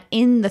using that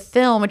in the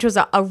film, which was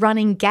a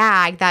running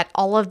gag that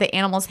all of the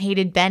animals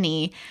hated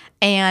Benny.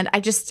 And I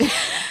just...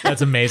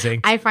 That's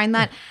amazing. I find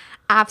that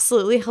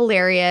absolutely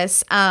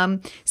hilarious.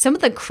 Some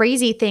of the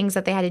crazy things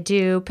that they had to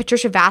do,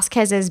 Patricia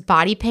Vasquez's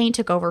body paint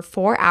took over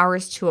 4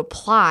 hours to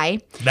apply.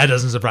 That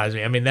doesn't surprise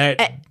me. I mean,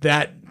 that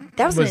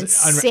was an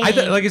insane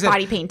like I said,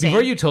 body painting.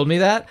 Before you told me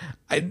that,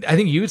 I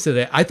think you said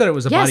that. I thought it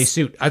was a body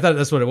suit. I thought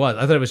that's what it was.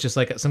 I thought it was just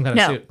like some kind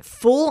of suit.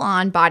 Full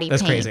on body paint.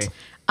 That's crazy.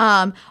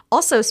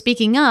 Also,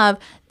 speaking of,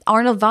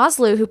 Arnold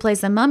Vosloo, who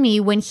plays the mummy,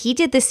 when he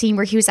did the scene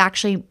where he was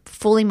actually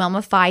fully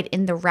mummified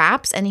in the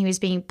wraps and he was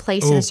being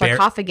placed in a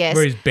sarcophagus.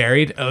 Where he's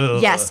buried?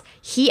 Ugh. Yes.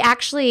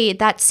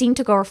 That scene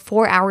took over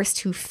 4 hours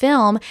to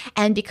film.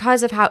 And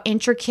because of how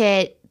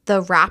intricate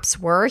the wraps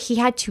were, he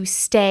had to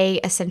stay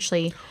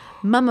essentially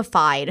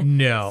mummified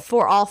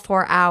for all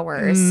 4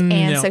 hours.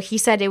 And so he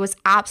said it was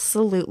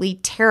absolutely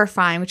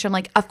terrifying, which I'm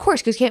like, of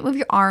course, because you can't move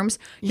your arms,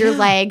 your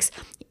legs.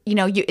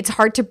 It's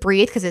hard to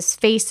breathe because his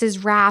face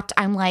is wrapped.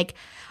 I'm like,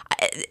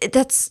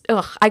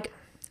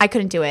 I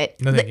couldn't do it.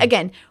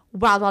 Again,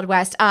 Wild Wild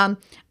West.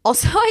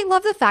 Also, I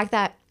love the fact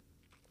that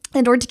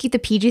in order to keep the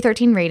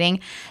PG-13 rating,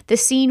 the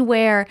scene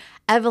where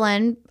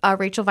Evelyn,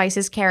 Rachel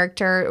Weisz's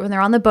character, when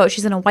they're on the boat,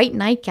 she's in a white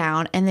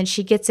nightgown and then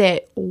she gets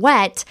it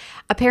wet.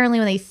 Apparently,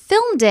 when they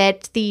filmed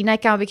it, the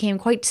nightgown became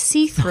quite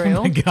see-through.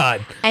 Oh my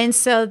God. And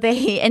so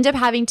they end up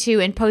having to,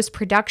 in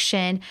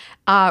post-production,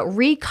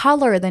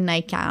 recolor the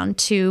nightgown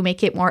to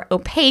make it more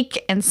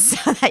opaque and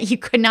so that you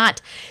could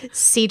not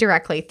see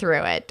directly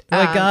through it.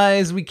 Like,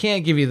 guys, we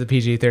can't give you the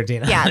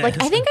PG-13. Yeah,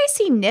 like I think I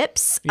see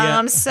nips.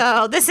 Yeah.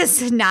 So this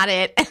is not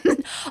it.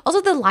 And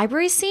also the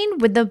library scene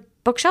with the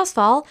bookshelves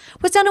fall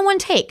was done in one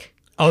take.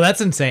 Oh,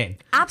 that's insane.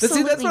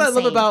 Absolutely That's what I love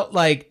insane. about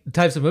like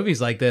types of movies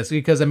like this,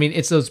 because I mean,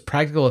 it's those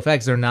practical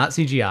effects. They're not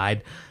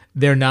CGI'd.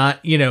 They're not,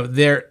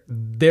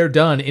 they're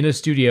done in a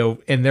studio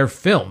and they're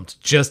filmed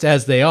just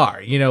as they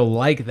are,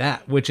 like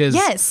that, which is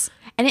Yes.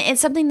 And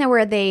it's something that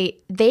where they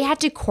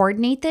had to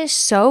coordinate this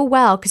so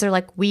well because they're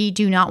like, we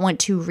do not want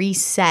to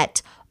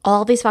reset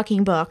all these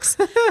fucking books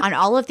on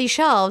all of these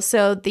shelves.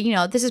 So,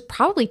 this is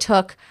probably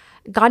took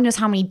God knows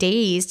how many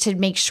days to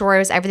make sure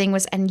everything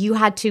was, and you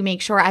had to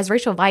make sure, as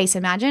Rachel Weisz,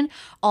 imagine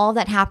all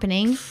that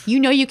happening. You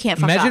can't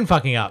fuck up. Imagine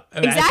fucking up.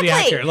 As the Exactly.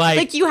 actor.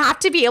 Like you have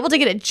to be able to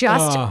get it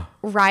just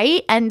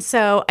right. And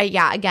so,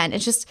 again,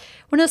 it's just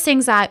one of those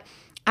things that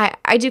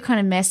I do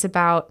kind of miss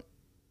about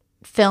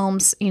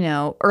films,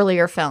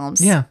 earlier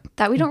films. Yeah.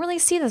 That we don't really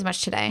see as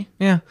much today.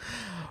 Yeah.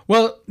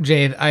 Well,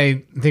 Jade,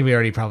 I think we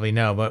already probably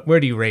know, but where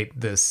do you rate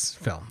this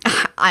film?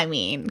 I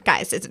mean,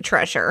 guys, it's a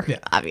treasure,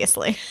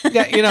 obviously.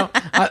 Yeah,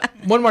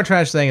 one more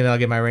trash thing and then I'll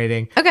get my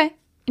rating. Okay.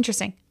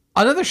 Interesting.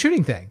 Another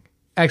shooting thing.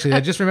 Actually,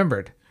 I just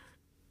remembered.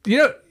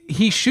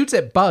 He shoots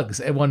at bugs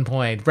at one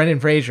point.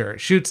 Brendan Fraser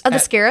shoots the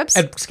scarabs?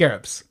 At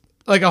scarabs.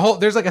 Like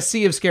there's like a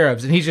sea of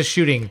scarabs and he's just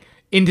shooting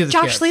into the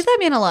Josh, scarabs. leave that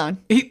man alone.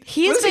 What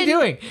is he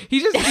doing?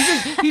 He's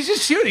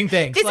just shooting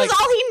things. This is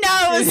all he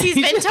knows. He's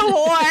been to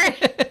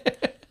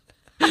war.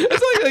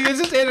 It's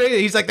just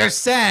he's like, there's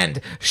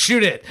sand,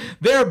 shoot it.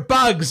 There are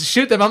bugs,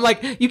 shoot them. I'm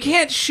like, you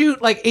can't shoot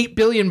like 8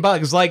 billion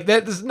bugs. Like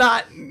that is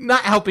not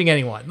helping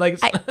anyone. Like,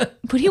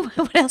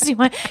 what else do you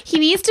want? He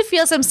needs to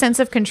feel some sense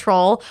of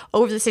control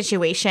over the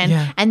situation,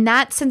 and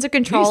that sense of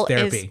control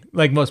therapy, is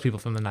like most people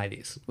from the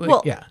 90s. Like,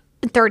 well,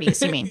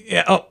 30s. You mean?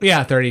 Yeah. Oh,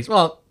 yeah. 30s.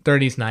 Well,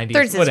 30s, 90s,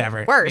 30s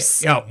whatever. Is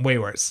worse. Oh, way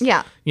worse.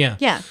 Yeah.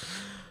 Yeah.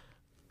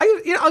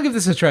 I'll give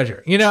this a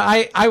treasure.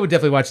 I would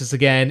definitely watch this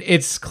again.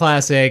 It's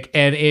classic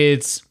and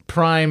it's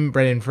prime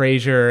Brendan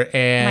Fraser.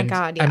 And oh my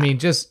God, yeah. I mean,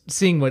 just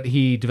seeing what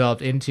he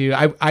developed into,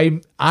 I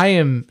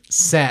am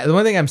sad. The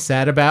one thing I'm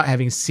sad about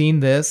having seen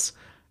this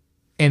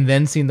and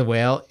then seen The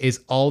Whale is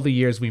all the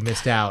years we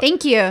missed out.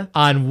 Thank you.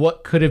 On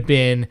what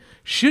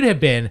should have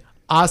been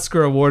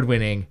Oscar award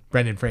winning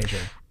Brendan Fraser.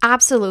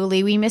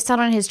 Absolutely. We missed out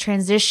on his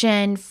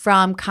transition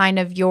from kind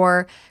of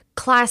your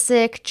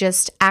classic,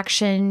 just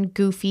action,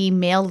 goofy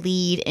male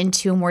lead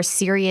into a more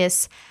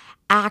serious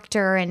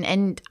actor.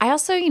 And I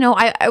also,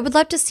 I would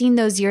love to see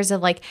those years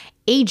of like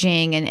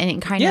aging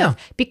and kind of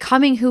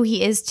becoming who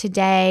he is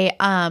today.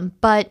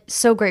 But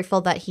so grateful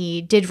that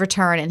he did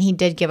return and he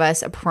did give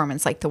us a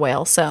performance like The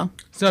Whale. So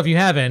if you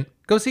haven't,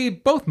 go see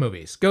both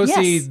movies. Go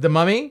see The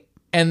Mummy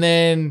and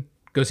then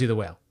go see The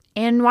Whale.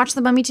 And watch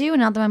The Mummy 2 and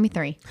not The Mummy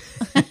 3.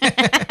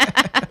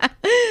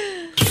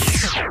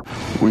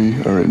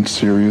 We are in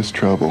serious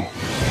trouble.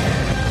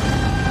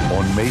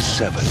 On May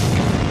 7th.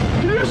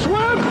 Can you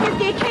swim? If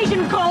the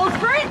occasion calls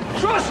for it.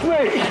 Trust me,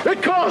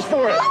 it calls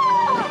for it.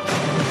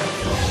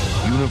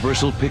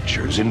 Universal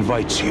Pictures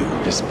invites you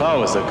His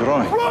powers are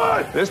growing.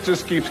 What? This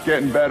just keeps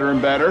getting better and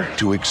better.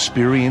 to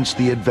experience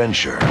the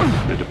adventure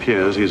It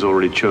appears he's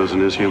already chosen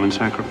his human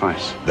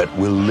sacrifice. that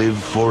will live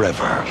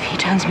forever. If he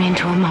turns me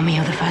into a mummy,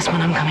 you're the first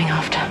one I'm coming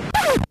after.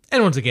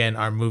 And once again,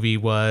 our movie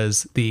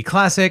was the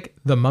classic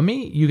The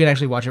Mummy. You can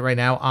actually watch it right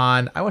now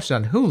I watched it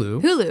on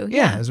Hulu.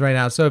 Yeah. It's right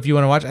now. So if you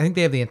want to watch, I think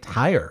they have the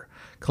entire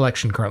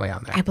collection currently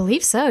on there. I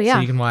believe so, yeah.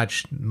 So you can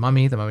watch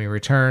Mummy, The Mummy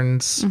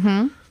Returns,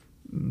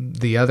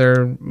 the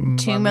other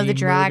Tomb of the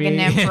Dragon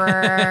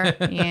Emperor.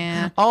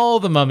 Yeah. all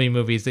the Mummy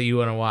movies that you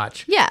want to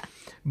watch. Yeah.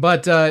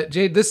 But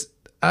Jade, this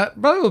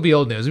probably will be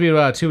old news. It'll be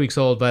about 2 weeks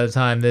old by the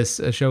time this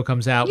show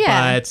comes out.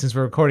 Yeah. But since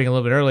we're recording a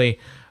little bit early.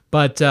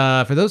 But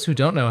for those who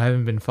don't know,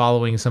 haven't been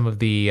following some of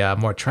the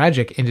more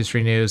tragic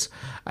industry news,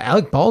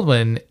 Alec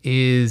Baldwin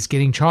is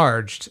getting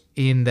charged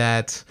in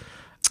that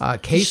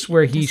case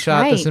where he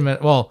shot the cinema.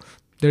 Well,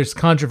 there's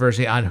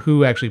controversy on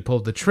who actually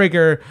pulled the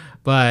trigger,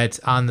 but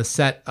on the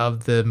set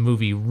of the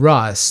movie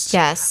Rust,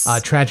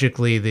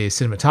 tragically, the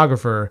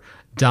cinematographer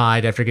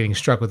died after getting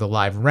struck with a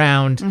live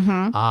round.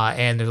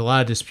 And there's a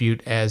lot of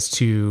dispute as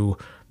to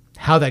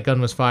how that gun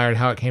was fired,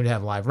 how it came to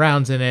have live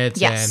rounds in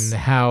it, and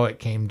how it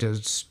came to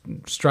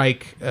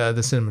strike the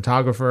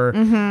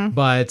cinematographer.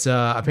 But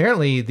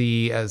apparently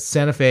the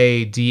Santa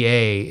Fe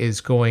DA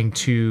is going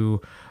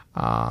to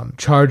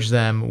charge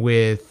them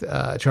with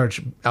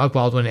charge Alec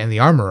Baldwin and the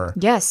armorer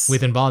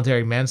with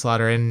involuntary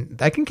manslaughter, and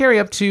that can carry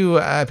up to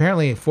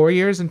apparently 4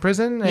 years in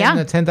prison and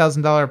a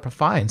 $10,000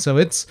 fine. So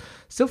it's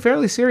still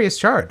fairly serious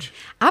charge.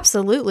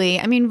 Absolutely.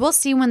 I mean, we'll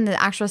see when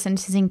the actual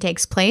sentencing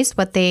takes place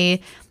what they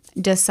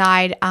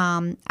decide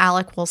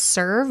Alec will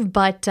serve,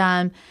 but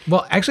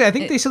well, actually, I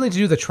think they still need to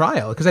do the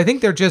trial because I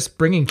think they're just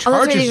bringing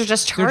charges. These are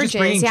just charges. So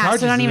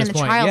they're not even in the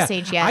trial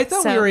stage yet. I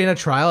thought we were in a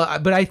trial,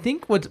 but I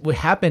think what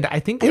happened, I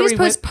think it was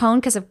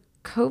postponed because of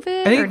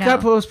COVID? I think or it no?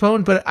 got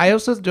postponed, but I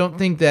also don't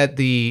think that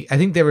I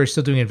think they were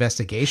still doing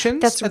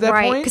investigations That's at that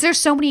right. point. Because there's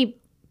so many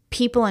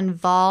people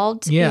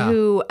involved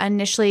who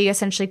initially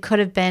essentially could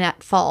have been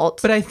at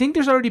fault. But I think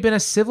there's already been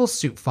a civil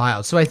suit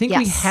filed. So I think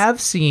we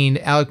have seen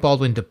Alec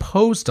Baldwin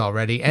deposed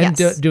already and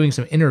doing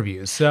some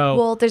interviews. So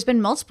well, there's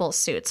been multiple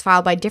suits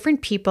filed by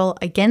different people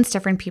against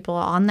different people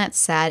on that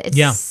set.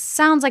 It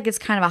sounds like it's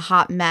kind of a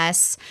hot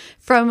mess.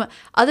 From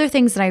other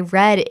things that I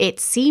read, it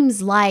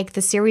seems like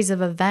the series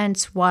of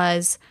events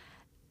was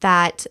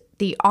that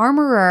the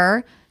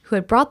armorer who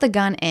had brought the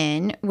gun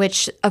in,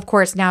 which of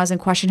course now is in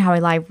question how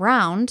a live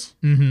round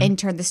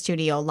entered the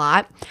studio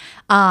lot.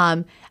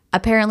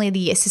 Apparently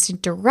the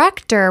assistant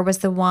director was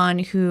the one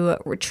who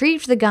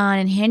retrieved the gun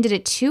and handed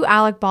it to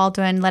Alec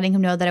Baldwin, letting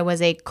him know that it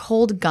was a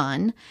cold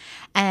gun.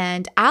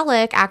 And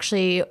Alec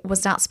actually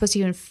was not supposed to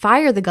even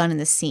fire the gun in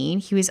the scene.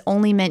 He was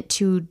only meant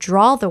to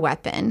draw the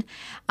weapon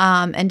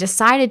and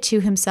decided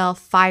to himself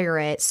fire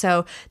it.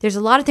 So there's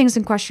a lot of things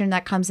in question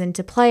that comes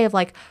into play of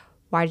like,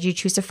 why did you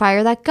choose to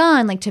fire that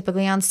gun? Like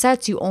typically on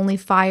sets, you only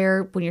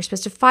fire when you're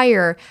supposed to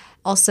fire.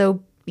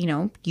 Also, you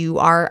know, you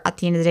are at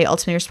the end of the day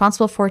ultimately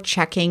responsible for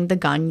checking the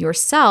gun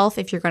yourself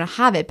if you're going to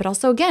have it. But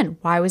also, again,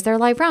 why was there a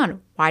live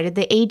round? Why did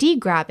the AD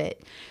grab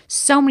it?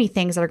 So many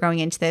things that are going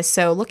into this.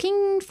 So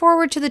looking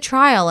forward to the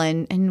trial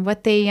and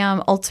what they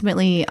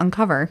ultimately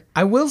uncover.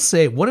 I will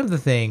say one of the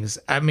things,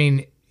 I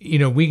mean, you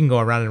know, we can go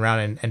around and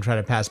around and try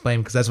to pass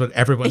blame because that's what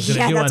everyone's going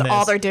to do on this. Yeah, that's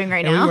all they're doing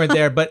right now. We weren't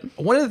there. But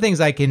one of the things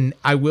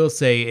I will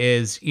say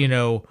is, you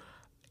know,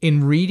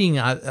 in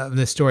reading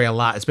this story a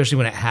lot, especially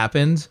when it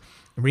happened,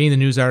 reading the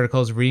news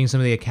articles, reading some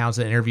of the accounts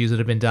and interviews that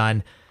have been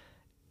done,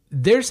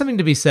 there's something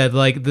to be said.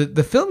 Like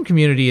the film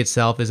community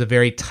itself is a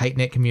very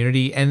tight-knit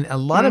community, and a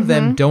lot of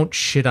them don't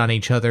shit on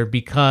each other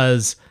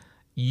because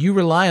you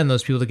rely on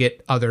those people to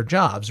get other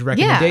jobs,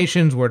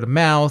 recommendations, word of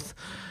mouth,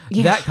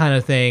 that kind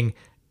of thing.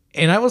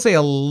 And I will say,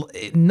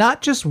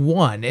 not just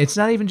one. It's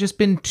not even just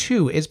been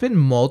two. It's been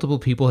multiple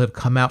people have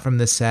come out from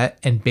the set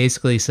and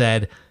basically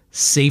said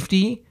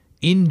safety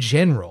in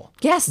general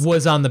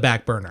was on the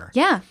back burner.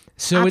 Yeah,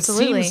 so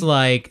absolutely. It seems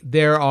like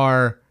there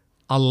are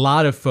a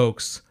lot of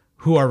folks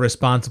who are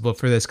responsible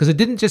for this because it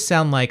didn't just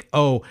sound like,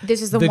 oh,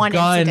 this is the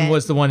gun incident.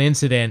 Was the one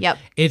incident. Yep.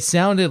 It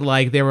sounded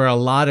like there were a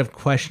lot of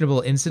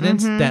questionable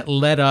incidents that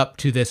led up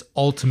to this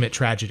ultimate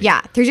tragedy. Yeah,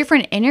 through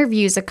different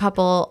interviews, a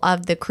couple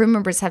of the crew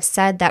members have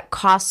said that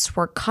costs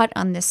were cut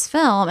on this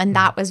film, and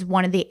that was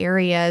one of the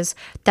areas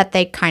that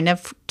they kind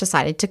of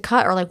decided to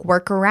cut or like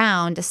work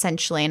around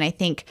essentially. And I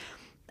think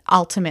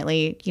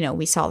ultimately, you know,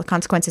 we saw the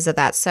consequences of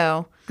that.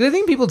 So I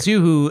think people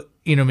too who,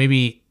 you know,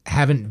 maybe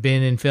haven't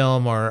been in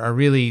film or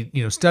really,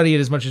 you know, study it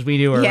as much as we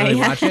do or really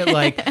watch it.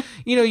 Like,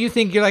 you know, you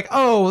think you're like,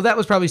 oh, that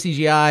was probably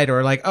CGI'd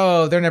or like,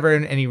 oh, they're never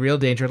in any real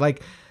danger.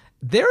 Like,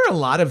 there are a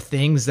lot of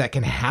things that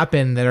can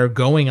happen that are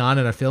going on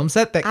in a film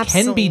set that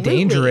can be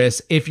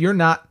dangerous if you're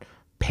not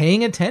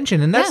paying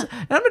attention. And that's,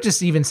 and I'm not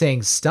just even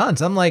saying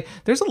stunts. I'm like,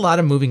 there's a lot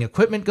of moving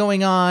equipment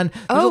going on.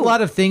 There's a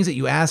lot of things that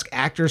you ask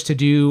actors to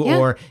do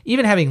or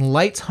even having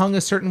lights hung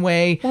a certain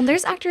way. Well,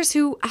 there's actors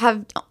who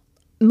have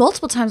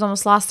multiple times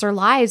almost lost their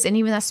lives in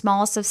even the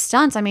smallest of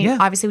stunts. I mean,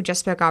 obviously we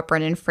just spoke about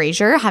Brendan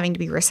Fraser having to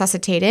be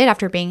resuscitated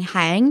after being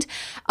hanged.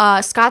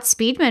 Scott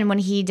Speedman, when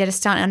he did a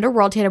stunt in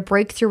Underworld, he had to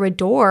break through a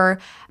door,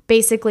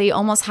 basically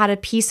almost had a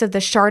piece of the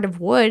shard of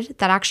wood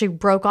that actually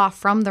broke off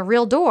from the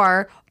real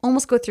door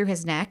almost go through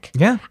his neck.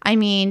 Yeah. I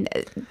mean,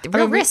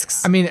 real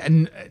risks. I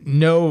mean,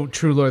 no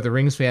true Lord of the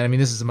Rings fan. I mean,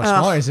 this is a much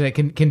smaller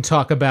incident. Can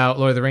talk about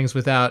Lord of the Rings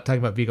without talking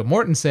about Viggo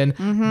Mortensen.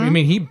 I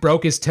mean, he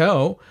broke his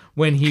toe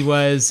when he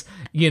was,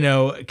 you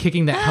know,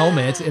 kicking that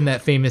helmet in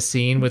that famous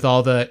scene with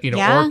all the, you know,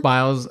 orc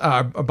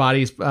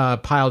bodies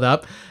piled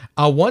up.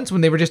 Once when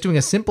they were just doing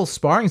a simple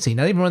sparring scene,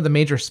 not even one of the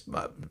major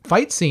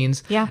fight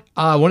scenes,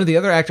 one of the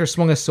other actors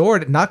swung a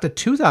sword, knocked a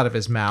tooth out of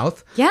his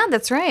mouth. Yeah,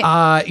 that's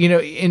right. You know,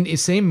 in the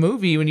same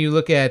movie, when you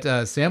look at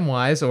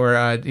Samwise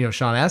or, you know,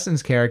 Sean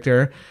Astin's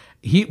character,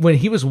 when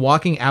he was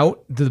walking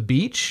out the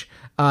beach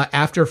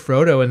after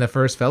Frodo in the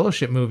first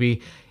Fellowship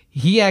movie,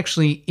 he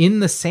actually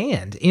in the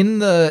sand, in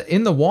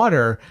the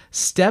water,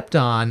 stepped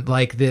on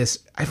like this.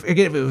 I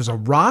forget if it was a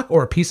rock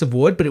or a piece of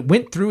wood, but it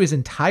went through his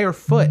entire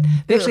foot.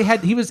 They actually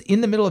he was in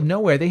the middle of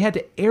nowhere. They had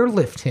to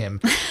airlift him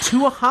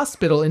to a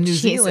hospital in New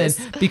Zealand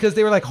because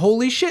they were like,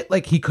 holy shit,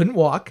 like he couldn't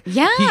walk.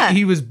 Yeah.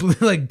 He was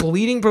like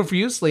bleeding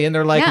profusely. And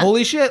they're like,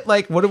 holy shit,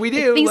 like what do we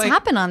do? Things like,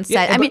 happen on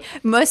set. I mean,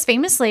 most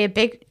famously,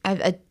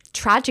 a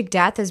tragic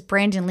death is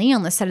Brandon Lee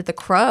on the set of The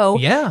Crow.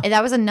 Yeah. And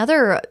that was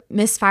another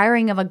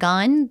misfiring of a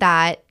gun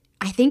that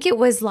I think it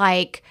was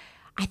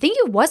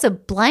a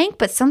blank,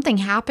 but something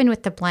happened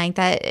with the blank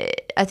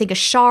that I think a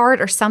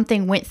shard or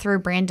something went through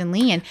Brandon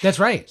Lee. And that's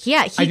right.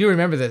 Yeah. I do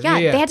remember this. Yeah,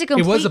 they had to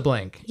complete. It was a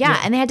blank. Yeah,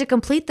 and they had to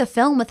complete the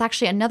film with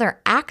actually another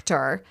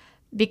actor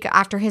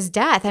after his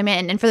death. I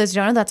mean, and for those who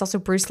don't know, that's also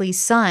Bruce Lee's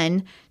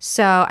son.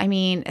 So, I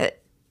mean,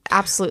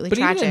 absolutely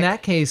tragic. But even in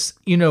that case,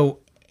 you know,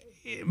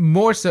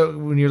 more so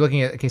when you're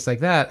looking at a case like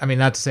that, I mean,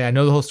 not to say I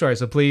know the whole story,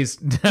 so please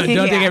don't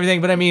take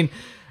everything, but I mean,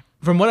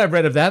 from what I've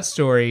read of that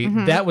story,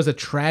 that was a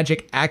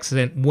tragic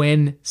accident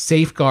when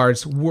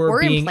safeguards were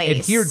being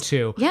adhered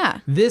to. Yeah.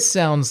 This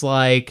sounds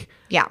like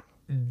Yeah.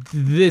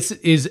 this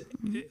is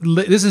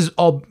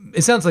all.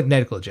 It sounds like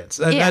negligence.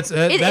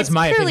 That's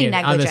my opinion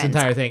on this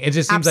entire thing. It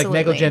just seems like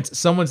negligence.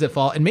 Someone's at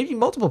fault, and maybe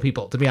multiple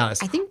people, to be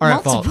honest, I think are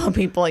at fault. multiple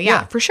people.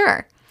 Yeah, for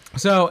sure.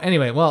 So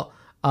anyway, well.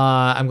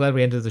 I'm glad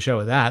we ended the show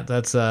with that.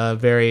 That's so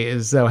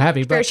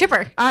happy. But, very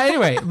chipper.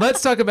 Anyway,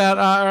 let's talk about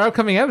our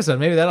upcoming episode.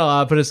 Maybe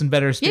that'll put us in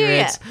better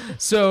spirits. Yeah.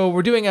 So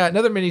we're doing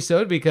another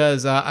mini-sode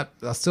because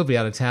I'll still be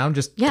out of town.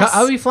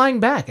 I'll be flying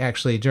back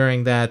actually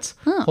during that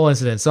whole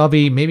incident. So I'll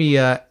be maybe be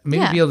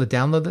able to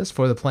download this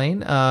for the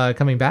plane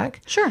coming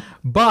back. Sure.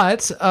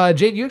 But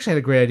Jade, you actually had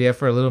a great idea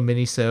for a little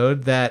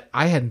mini-sode that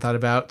I hadn't thought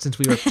about since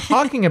we were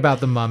talking about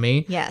The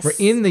Mummy. Yes. We're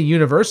in the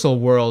Universal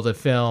world of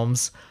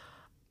films.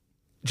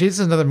 Jay, this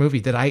is another movie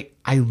that I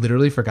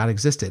literally forgot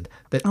existed.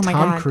 That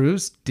Tom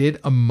Cruise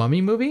did a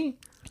Mummy movie?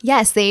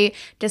 Yes, they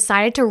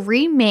decided to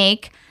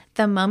remake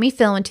the Mummy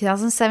film in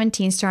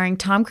 2017 starring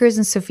Tom Cruise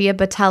and Sophia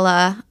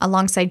Boutella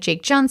alongside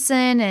Jake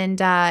Johnson and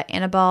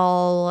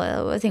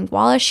Annabelle, I think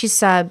Wallace.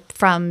 She's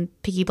from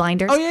Peaky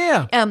Blinders. Oh,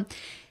 yeah.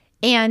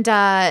 And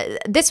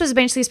this was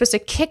eventually supposed to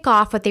kick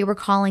off what they were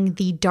calling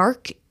the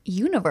Dark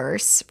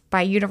Universe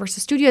by Universal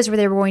Studios, where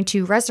they were going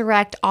to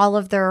resurrect all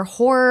of their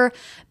horror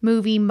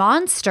movie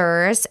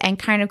monsters and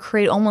kind of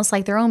create almost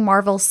like their own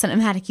Marvel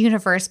Cinematic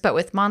Universe, but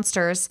with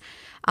monsters.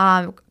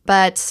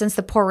 But since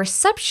the poor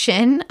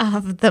reception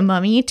of The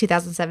Mummy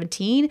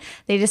 2017,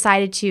 they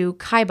decided to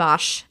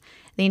kibosh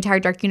the entire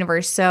Dark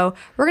Universe. So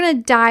we're going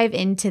to dive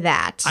into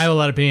that. I have a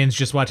lot of opinions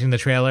just watching the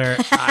trailer.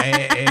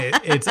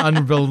 It's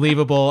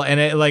unbelievable.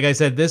 And like I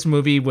said, this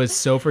movie was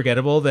so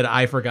forgettable that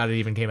I forgot it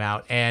even came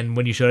out. And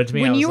when you showed it to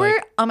me, I was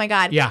like, oh my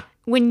God. Yeah.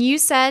 When you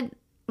said,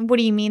 what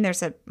do you mean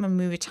there's a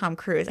movie with Tom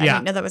Cruise? I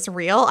didn't know that was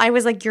real. I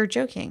was like, you're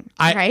joking,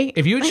 right?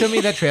 If you had shown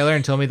me that trailer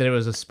and told me that it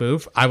was a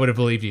spoof, I would have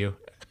believed you.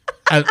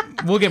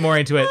 We'll get more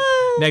into it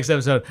next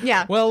episode.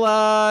 Yeah.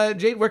 Well,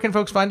 Jade, where can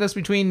folks find us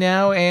between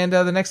now and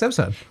the next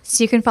episode?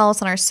 So you can follow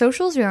us on our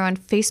socials. We are on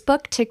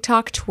Facebook,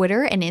 TikTok,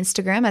 Twitter, and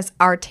Instagram as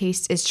Our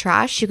Taste is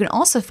Trash. You can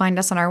also find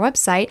us on our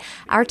website,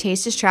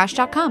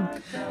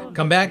 ourtasteIstrash.com.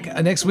 Come back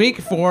next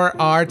week for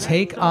our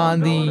take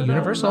on the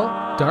Universal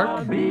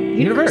Dark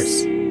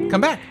Universe. Come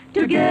back.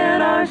 To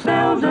get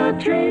ourselves a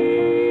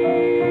treat.